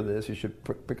hear this, you should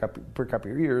prick up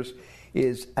your ears,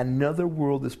 is another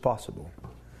world is possible.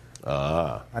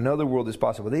 Another world is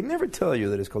possible. They never tell you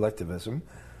that it's collectivism.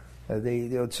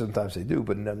 Sometimes they do,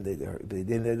 but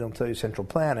they don't tell you central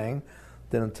planning.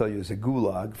 They don't tell you it's a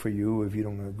gulag for you if you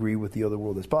don't agree with the other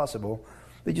world is possible.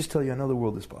 They just tell you another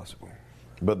world is possible.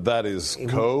 But that is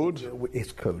code?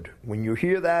 It's code. When you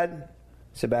hear that,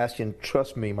 Sebastian,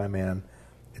 trust me, my man,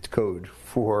 it's code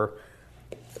for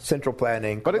central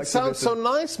planning. But it sounds so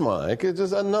nice, Mike. It's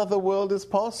just another world is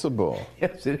possible.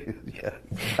 Yes, it is, yeah.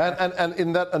 And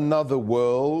in that another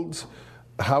world,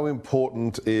 how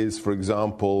important is, for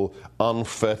example,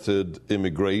 unfettered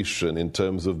immigration in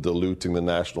terms of diluting the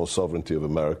national sovereignty of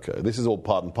America? This is all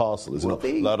part and parcel, isn't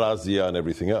it? La Razia and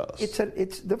everything else.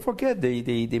 Don't forget,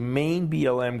 the main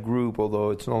BLM group,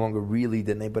 although it's no longer really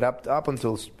the name, but up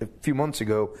until a few months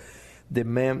ago, the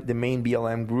main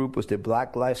BLM group was the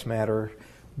Black Lives Matter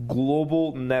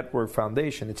Global Network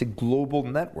Foundation. It's a global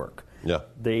network. Yeah.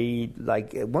 They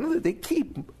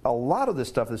keep a lot of the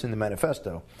stuff that's in the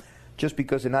manifesto. Just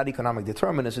because they're not economic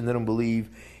determinists and they don't believe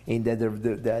in that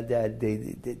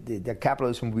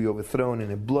capitalism will be overthrown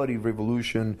in a bloody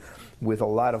revolution with a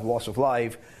lot of loss of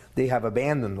life, they have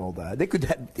abandoned all that. They could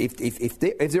have, if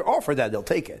they're offered that, they'll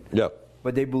take it. Yeah.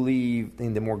 But they believe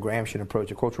in the more Gramscian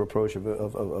approach, a cultural approach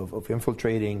of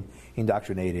infiltrating,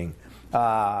 indoctrinating,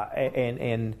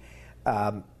 and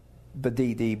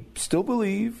they still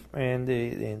believe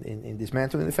in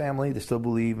dismantling the family. They still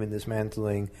believe in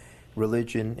dismantling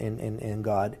religion and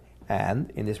God,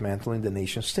 and in dismantling the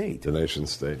nation state. The nation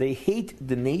state. They hate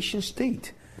the nation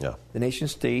state. Yeah. The nation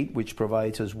state, which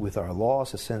provides us with our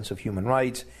laws, a sense of human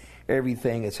rights,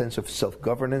 everything, a sense of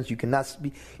self-governance.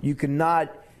 You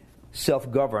cannot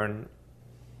self-govern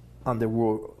under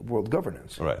world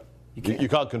governance. Right. You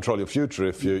can't control your future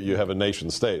if you have a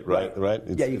nation state, right?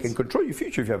 You can control your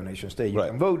future if you have a nation state. You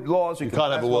can vote laws. You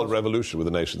can't have a world revolution with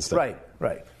a nation state.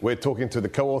 Right. We're talking to the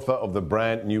co-author of the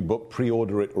brand new book.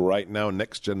 Pre-order it right now,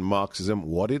 Next Gen Marxism,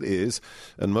 what it is,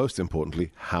 and most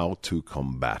importantly, how to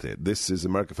combat it. This is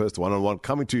America First One-on-One,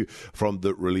 coming to you from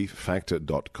the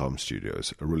ReliefFactor.com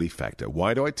studios. Relief Factor.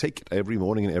 Why do I take it every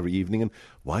morning and every evening, and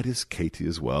why does Katie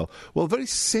as well? Well, very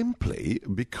simply,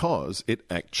 because it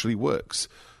actually works.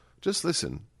 Just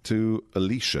listen to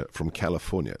Alicia from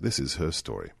California. This is her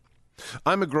story.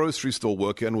 I'm a grocery store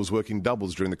worker and was working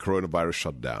doubles during the coronavirus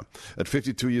shutdown. At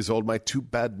 52 years old, my two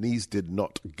bad knees did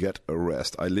not get a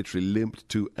rest. I literally limped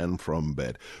to and from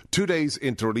bed. 2 days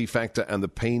into Relief Factor and the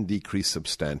pain decreased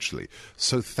substantially.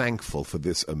 So thankful for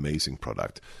this amazing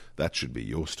product. That should be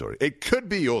your story. It could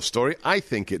be your story. I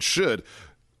think it should.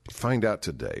 Find out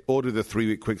today. Order the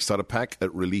 3-week quick starter pack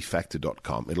at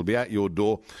relieffactor.com. It'll be at your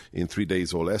door in 3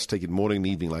 days or less. Take it morning and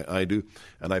evening like I do.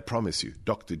 And I promise you,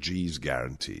 Dr. G's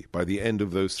guarantee, by the end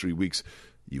of those 3 weeks,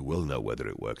 you will know whether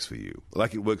it works for you.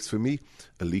 Like it works for me,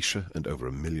 Alicia, and over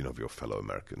 1 million of your fellow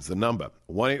Americans. The number,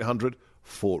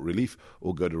 1-800-4RELIEF,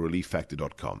 or go to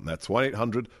relieffactor.com. That's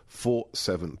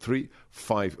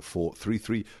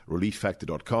 1-800-473-5433,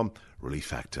 relieffactor.com,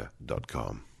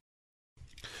 relieffactor.com.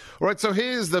 All right, so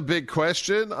here's the big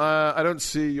question. I don't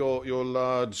see your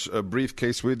large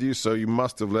briefcase with you, so you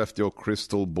must have left your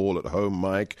crystal ball at home,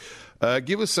 Mike.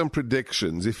 Give us some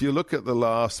predictions. If you look at the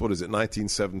last,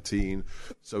 1917,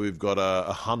 so we've got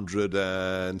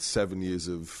 107 years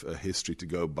of history to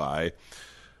go by.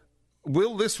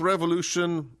 Will this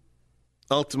revolution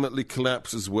ultimately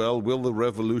collapse as well? Will the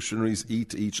revolutionaries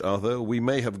eat each other? We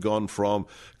may have gone from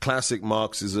classic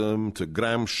Marxism to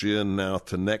Gramscian now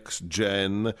to next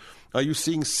gen. Are you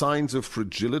seeing signs of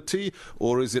fragility,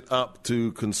 or is it up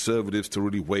to conservatives to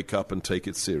really wake up and take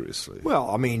it seriously?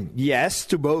 Well, I mean, yes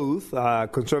to both.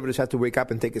 Conservatives have to wake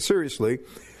up and take it seriously.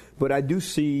 But I do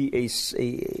see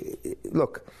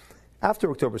look,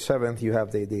 after October 7th, you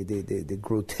have the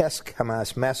grotesque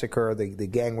Hamas massacre, the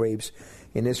gang rapes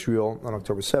in Israel on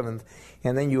October 7th,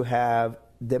 and then you have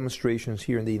demonstrations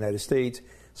here in the United States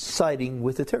siding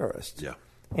with the terrorists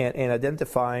and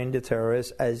identifying the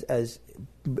terrorists as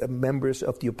members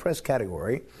of the oppressed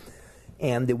category,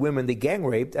 and the women they gang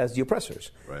raped as the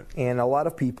oppressors. Right. And a lot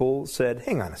of people said,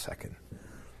 "Hang on a second,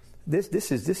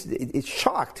 it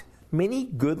shocked many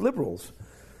good liberals."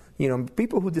 You know,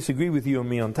 people who disagree with you and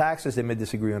me on taxes, they may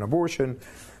disagree on abortion,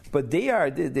 but they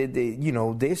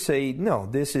say, no,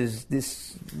 this is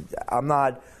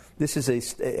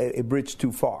a bridge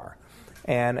too far.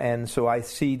 And so I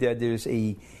see that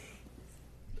the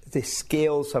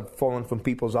scales have fallen from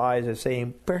people's eyes as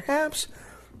saying, perhaps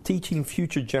teaching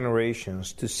future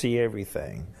generations to see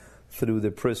everything through the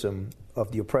prism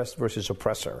of the oppressed versus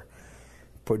oppressor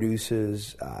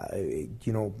produces,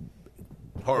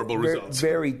 horrible results.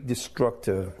 Very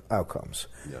destructive outcomes.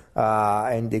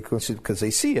 And because they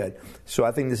see it. So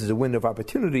I think this is a window of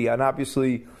opportunity. And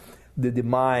obviously, the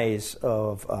demise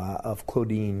of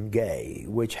Claudine Gay,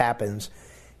 which happens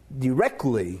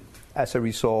directly as a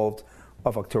result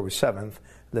of October 7th.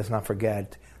 Let's not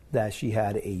forget that she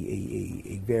had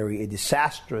a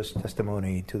disastrous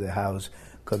testimony to the House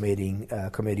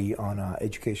Committee on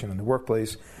Education in the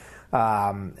Workplace.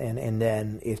 And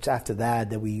then it's after that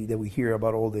we hear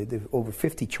about all the over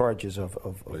 50 charges of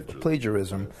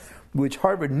plagiarism, which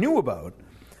Harvard knew about,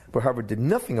 but Harvard did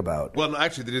nothing about. Well,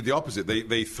 actually, they did the opposite.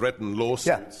 They threatened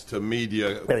lawsuits to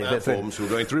media platforms who were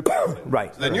going to report it.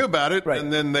 Right. So they knew about it,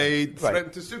 and then they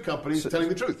threatened to sue companies telling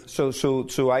the truth. So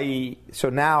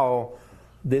now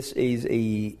this is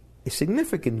a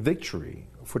significant victory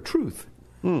for truth.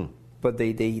 But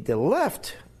the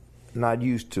left, not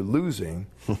used to losing,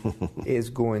 is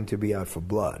going to be out for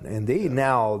blood. And they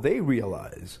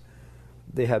realize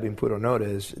they have been put on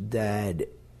notice that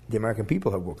the American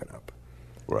people have woken up.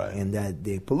 Right. And that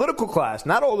the political class,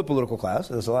 not all the political class,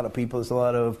 there's a lot of people, there's a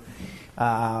lot of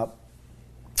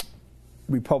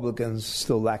Republicans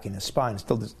still lacking a spine,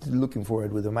 still looking for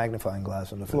it with a magnifying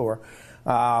glass on the floor.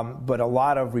 But a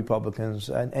lot of Republicans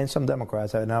and some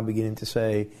Democrats are now beginning to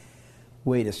say,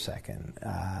 wait a second,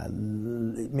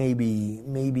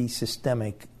 maybe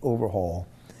systemic overhaul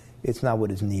it's not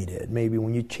what is needed. Maybe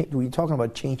when you're talking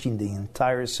about changing the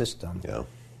entire system,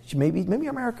 maybe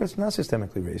America is not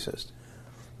systemically racist.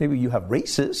 Maybe you have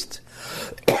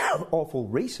awful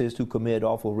racists who commit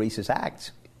awful racist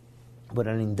acts, but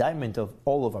an indictment of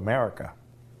all of America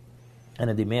and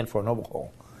a demand for an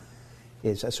overhaul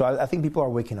is. So I think people are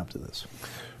waking up to this.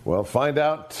 Well, find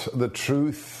out the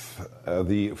truth.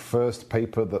 The first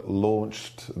paper that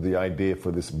launched the idea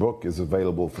for this book is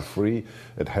available for free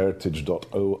at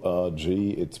heritage.org.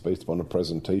 It's based upon a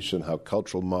presentation, How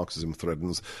Cultural Marxism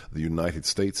Threatens the United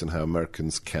States and How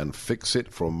Americans Can Fix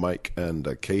It, from Mike and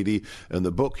Katie. And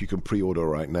the book you can pre-order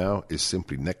right now is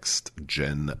simply Next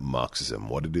Gen Marxism,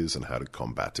 what it is and how to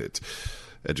combat it.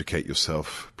 Educate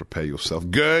yourself, prepare yourself,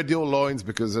 gird your loins,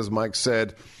 because as Mike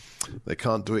said, they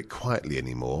can't do it quietly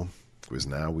anymore, because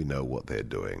now we know what they're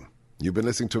doing. You've been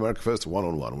listening to America First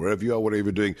One-on-One. Wherever you are, whatever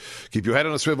you're doing, keep your head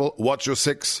on a swivel, watch your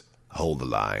six, hold the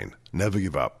line. Never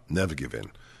give up, never give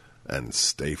in, and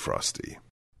stay frosty.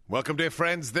 Welcome, dear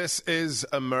friends. This is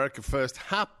America First.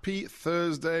 Happy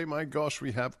Thursday. My gosh,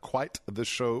 we have quite the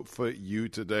show for you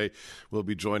today. We'll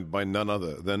be joined by none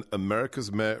other than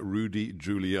America's Mayor Rudy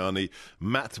Giuliani,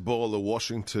 Matt Ball, the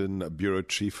Washington bureau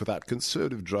chief for that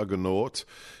conservative juggernaut.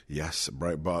 Yes,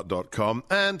 Breitbart.com.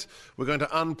 And we're going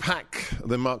to unpack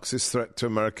the Marxist threat to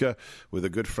America with a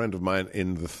good friend of mine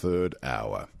in the third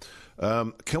hour.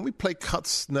 Can we play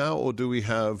cuts now, or do we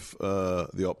have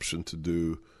the option to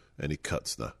do any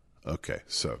cuts now? Okay,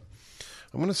 so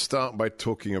I'm going to start by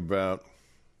talking about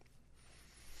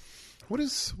what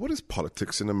is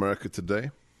politics in America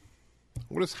today?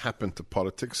 What has happened to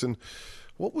politics, and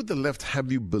what would the left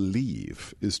have you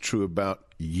believe is true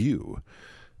about you,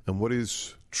 and what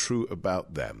is true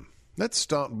about them? Let's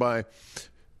start by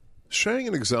sharing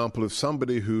an example of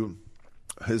somebody who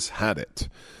has had it.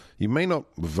 You may not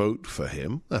vote for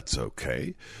him. That's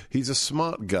okay. He's a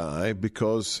smart guy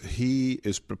because he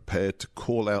is prepared to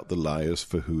call out the liars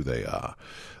for who they are.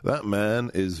 That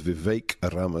man is Vivek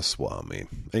Ramaswamy,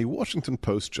 a Washington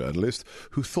Post journalist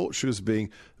who thought she was being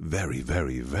very,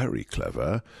 very, very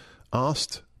clever,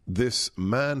 asked this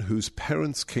man whose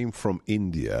parents came from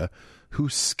India,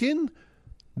 whose skin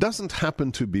doesn't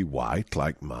happen to be white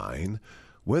like mine,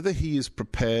 whether he is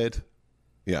prepared.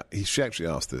 She actually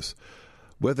asked this.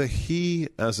 Whether he,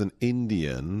 as an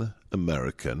Indian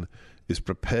American, is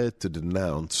prepared to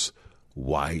denounce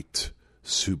white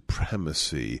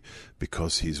supremacy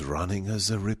because he's running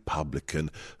as a Republican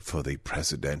for the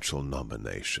presidential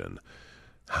nomination.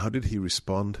 How did he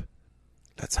respond?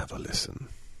 Let's have a listen.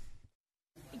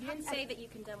 You didn't say that you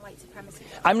condemn white supremacy.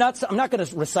 I'm not going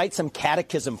to recite some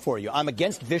catechism for you. I'm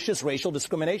against vicious racial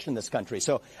discrimination in this country.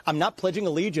 So I'm not pledging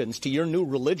allegiance to your new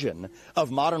religion of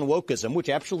modern wokeism, which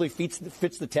absolutely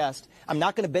fits the test. I'm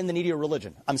not going to bend the knee to your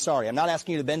religion. I'm sorry. I'm not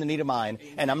asking you to bend the knee to mine,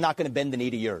 and I'm not going to bend the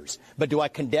knee to yours. But do I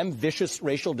condemn vicious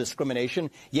racial discrimination?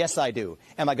 Yes, I do.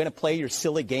 Am I going to play your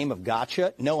silly game of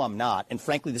gotcha? No, I'm not. And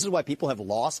frankly, this is why people have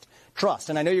lost trust.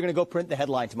 And I know you're going to go print the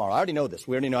headline tomorrow. I already know this.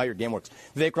 We already know how your game works.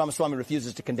 Vivek Ramaswamy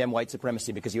refuses to condemn white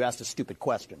supremacy because you asked a stupid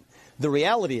question. The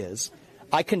reality is,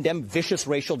 I condemn vicious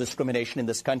racial discrimination in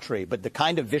this country, but the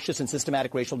kind of vicious and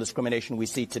systematic racial discrimination we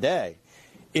see today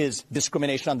is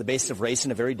discrimination on the basis of race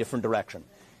in a very different direction.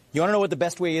 You want to know what the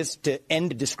best way is to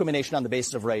end discrimination on the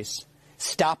basis of race?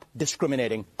 Stop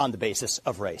discriminating on the basis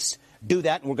of race. Do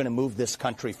that, and we're going to move this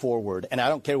country forward. And I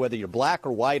don't care whether you're black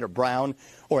or white or brown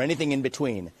or anything in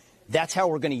between. That's how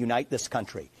we're going to unite this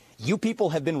country. You people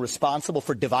have been responsible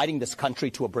for dividing this country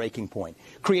to a breaking point,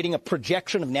 creating a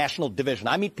projection of national division.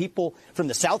 I meet people from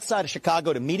the south side of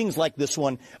Chicago to meetings like this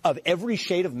one of every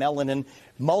shade of melanin,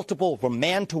 multiple, from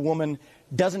man to woman,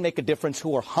 doesn't make a difference,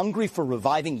 who are hungry for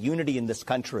reviving unity in this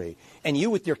country. And you,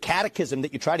 with your catechism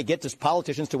that you try to get to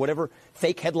politicians to whatever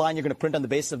fake headline you're going to print on the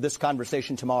basis of this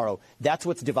conversation tomorrow, that's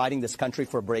what's dividing this country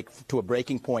to a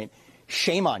breaking point.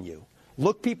 Shame on you.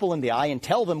 Look people in the eye and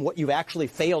tell them what you've actually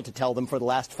failed to tell them for the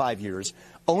last 5 years.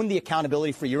 Own the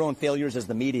accountability for your own failures as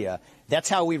the media. That's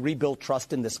how we rebuild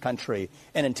trust in this country.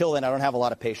 And until then, I don't have a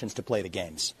lot of patience to play the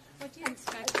games. What do you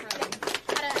expect from...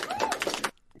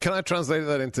 Can I translate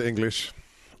that into English?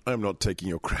 I'm not taking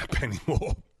your crap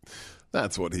anymore.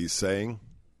 That's what he's saying.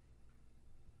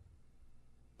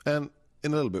 And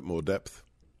in a little bit more depth.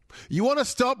 You want to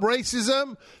stop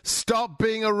racism? Stop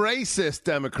being a racist,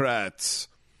 Democrats.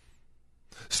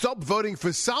 Stop voting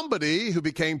for somebody who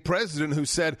became president who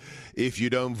said, if you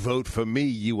don't vote for me,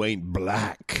 you ain't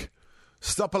black.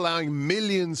 Stop allowing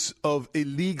millions of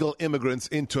illegal immigrants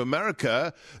into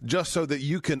America just so that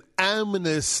you can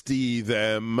amnesty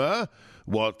them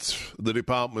what the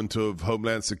Department of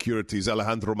Homeland Security's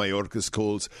Alejandro Mayorkas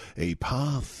calls a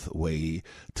pathway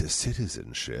to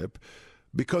citizenship,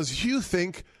 because you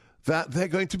think that they're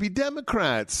going to be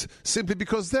Democrats simply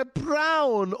because they're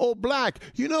brown or black.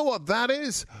 You know what that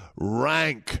is?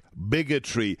 Rank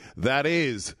bigotry. That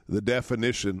is the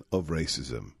definition of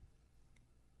racism.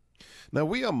 Now,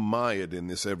 we are mired in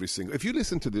this every single... If you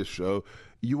listen to this show,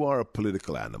 you are a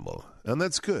political animal, and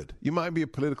that's good. You might be a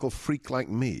political freak like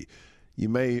me. You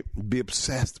may be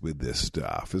obsessed with this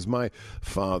stuff. As my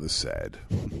father said,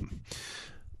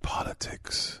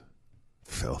 politics,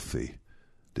 filthy,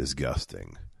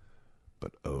 disgusting,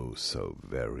 but oh so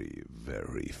very,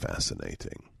 very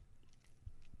fascinating.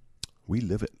 We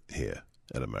live it here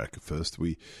at America First.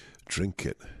 We drink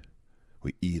it,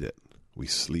 we eat it, we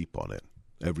sleep on it.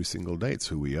 Every single day, it's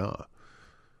who we are.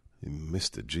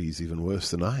 Mr. G's even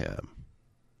worse than I am.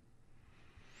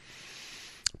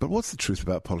 But what's the truth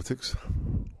about politics?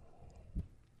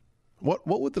 What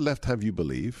would the left have you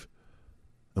believe?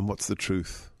 And what's the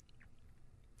truth?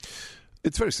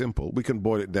 It's very simple. We can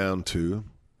boil it down to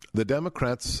the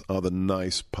Democrats are the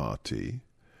nice party,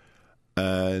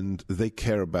 and they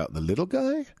care about the little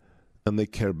guy, and they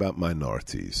care about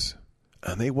minorities.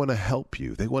 And they want to help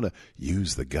you. They want to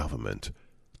use the government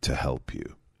to help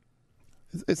you.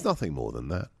 It's nothing more than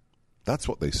that. That's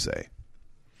what they say.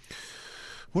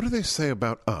 What do they say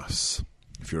about us?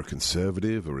 If you're a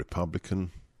conservative, a Republican,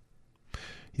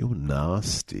 you're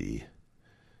nasty,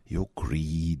 you're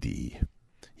greedy,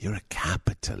 you're a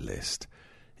capitalist,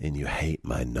 and you hate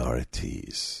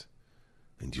minorities,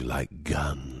 and you like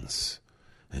guns,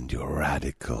 and you're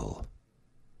radical.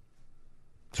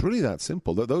 It's really that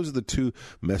simple. Those are the two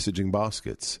messaging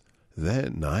baskets. They're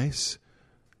nice,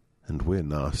 and we're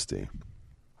nasty.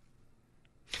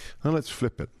 Now let's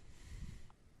flip it.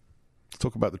 Let's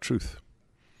talk about the truth.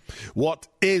 What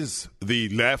is the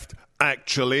left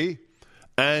actually,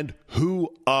 and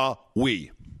who are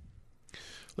we?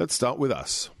 Let's start with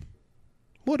us.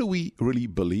 What do we really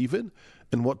believe in,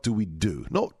 and what do we do?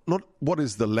 Not what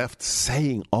is the left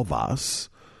saying of us,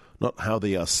 not how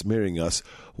they are smearing us.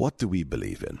 What do we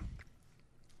believe in?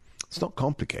 It's not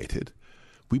complicated.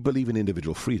 We believe in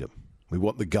individual freedom. We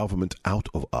want the government out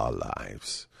of our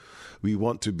lives. We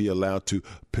want to be allowed to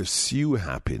pursue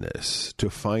happiness, to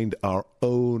find our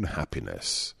own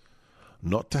happiness,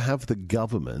 not to have the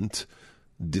government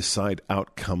decide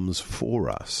outcomes for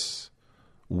us.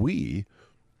 We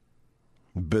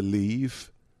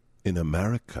believe in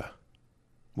America.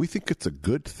 We think it's a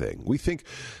good thing. We think,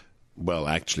 well,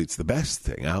 actually, it's the best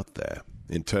thing out there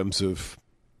in terms of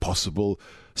possible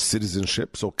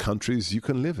citizenships or countries you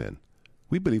can live in.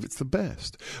 We believe it's the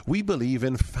best. We believe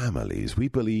in families. We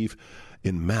believe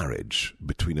in marriage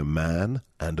between a man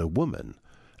and a woman,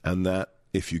 and that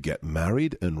if you get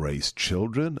married and raise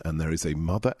children and there is a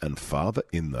mother and father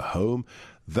in the home,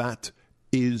 that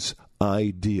is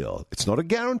ideal. It's not a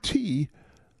guarantee,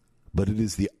 but it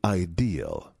is the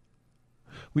ideal.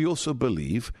 We also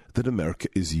believe that America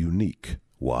is unique.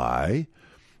 Why?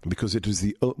 Because it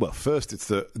is first, it's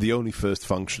the only first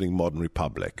functioning modern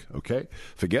republic, okay?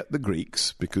 Forget the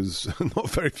Greeks, because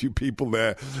not very few people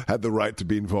there had the right to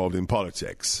be involved in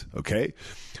politics, okay?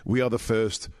 We are the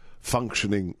first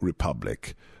functioning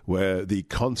republic where the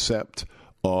concept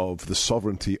of the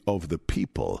sovereignty of the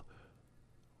people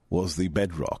was the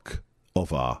bedrock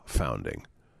of our founding.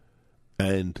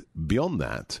 And beyond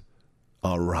that,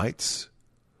 our rights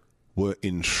were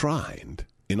enshrined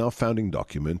in our founding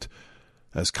document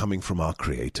as coming from our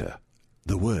Creator.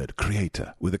 The word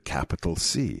Creator with a capital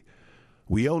C.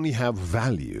 We only have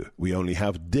value. We only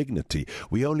have dignity.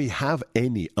 We only have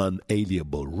any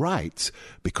unalienable rights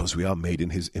because we are made in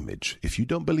His image. If you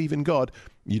don't believe in God,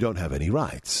 you don't have any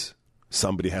rights.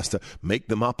 Somebody has to make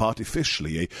them up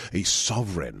artificially. A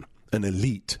sovereign, an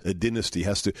elite, a dynasty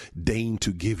has to deign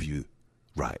to give you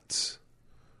rights.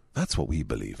 That's what we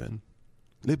believe in.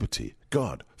 Liberty,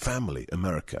 God, family,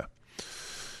 America.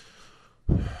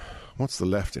 What's the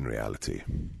left in reality?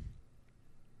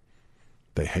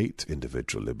 They hate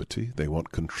individual liberty. They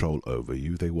want control over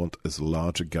you. They want as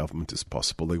large a government as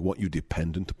possible. They want you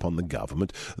dependent upon the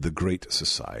government, the great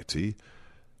society.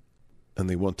 And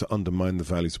they want to undermine the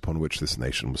values upon which this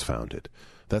nation was founded.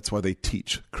 That's why they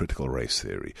teach critical race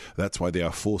theory. That's why they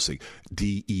are forcing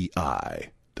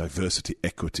DEI, diversity,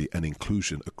 equity, and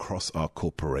inclusion across our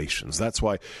corporations. That's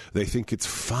why they think it's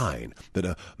fine that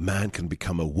a man can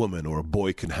become a woman or a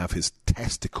boy can have his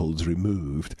testicles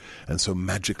removed and so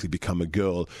magically become a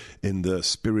girl in the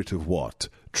spirit of what?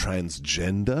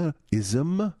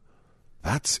 Transgenderism?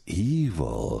 That's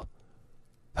evil.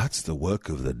 That's the work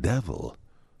of the devil.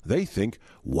 They think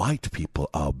white people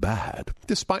are bad,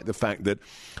 despite the fact that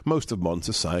most of modern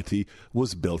society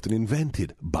was built and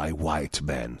invented by white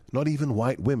men, not even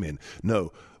white women.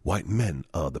 No, white men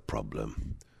are the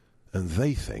problem. And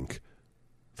they think,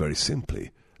 very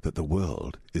simply, that the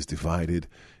world is divided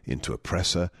into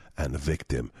oppressor and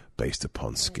victim based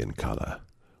upon skin color.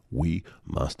 We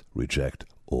must reject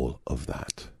all of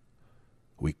that.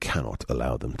 We cannot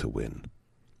allow them to win,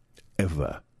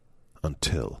 ever,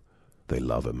 until they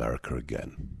love America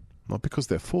again. Not because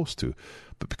they're forced to,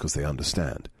 but because they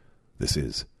understand this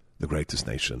is the greatest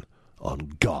nation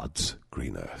on God's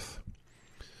green earth.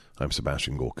 I'm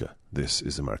Sebastian Gorka. This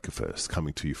is America First,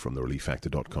 coming to you from the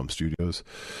ReliefFactor.com studios.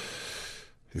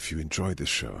 If you enjoy this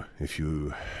show, if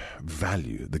you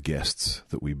value the guests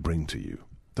that we bring to you,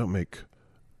 don't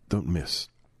miss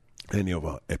any of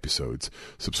our episodes.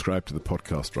 Subscribe to the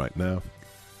podcast right now.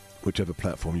 Whichever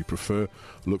platform you prefer,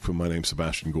 look for my name,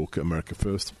 Sebastian Gorka, America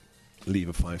First. Leave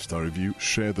a 5-star review,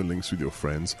 share the links with your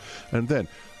friends, and then,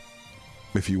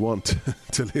 if you want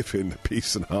to live in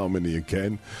peace and harmony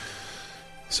again,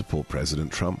 support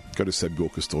President Trump. Go to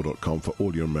sebgorkastore.com for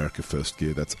all your America First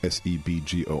gear. That's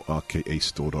SEBGORKA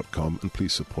store.com, and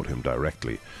please support him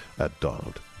directly at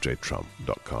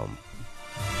donaldjtrump.com.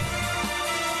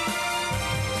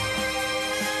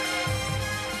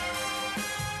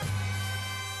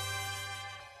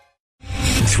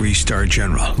 3-star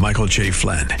General Michael J.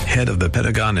 Flynn, head of the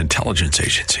Pentagon Intelligence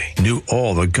Agency, knew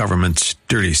all the government's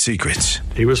dirty secrets.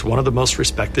 He was one of the most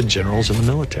respected generals in the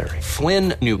military.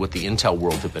 Flynn knew what the intel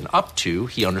world had been up to.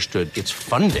 He understood its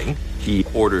funding. He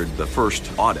ordered the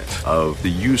first audit of the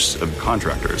use of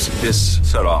contractors. This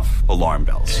set off alarm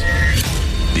bells.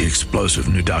 The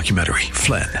explosive new documentary,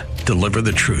 Flynn, Deliver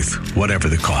the Truth, Whatever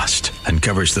the Cost,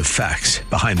 uncovers the facts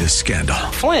behind this scandal.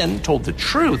 Flynn told the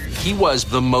truth. He was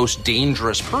the most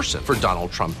dangerous person for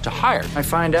Donald Trump to hire. I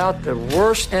find out the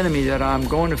worst enemy that I'm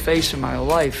going to face in my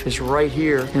life is right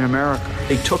here in America.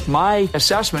 They took my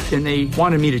assessment and they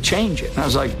wanted me to change it. And I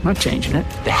was like, I'm not changing it.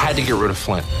 They had to get rid of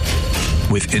Flynn.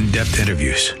 With in-depth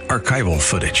interviews, archival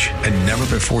footage, and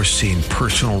never-before-seen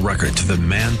personal records of the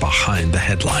man behind the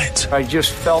headlines. I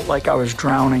just felt like I was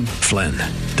drowning. Flynn,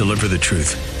 Deliver the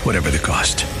Truth, Whatever the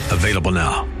Cost. Available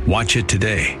now. Watch it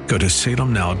today. Go to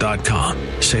salemnow.com.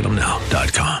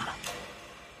 salemnow.com.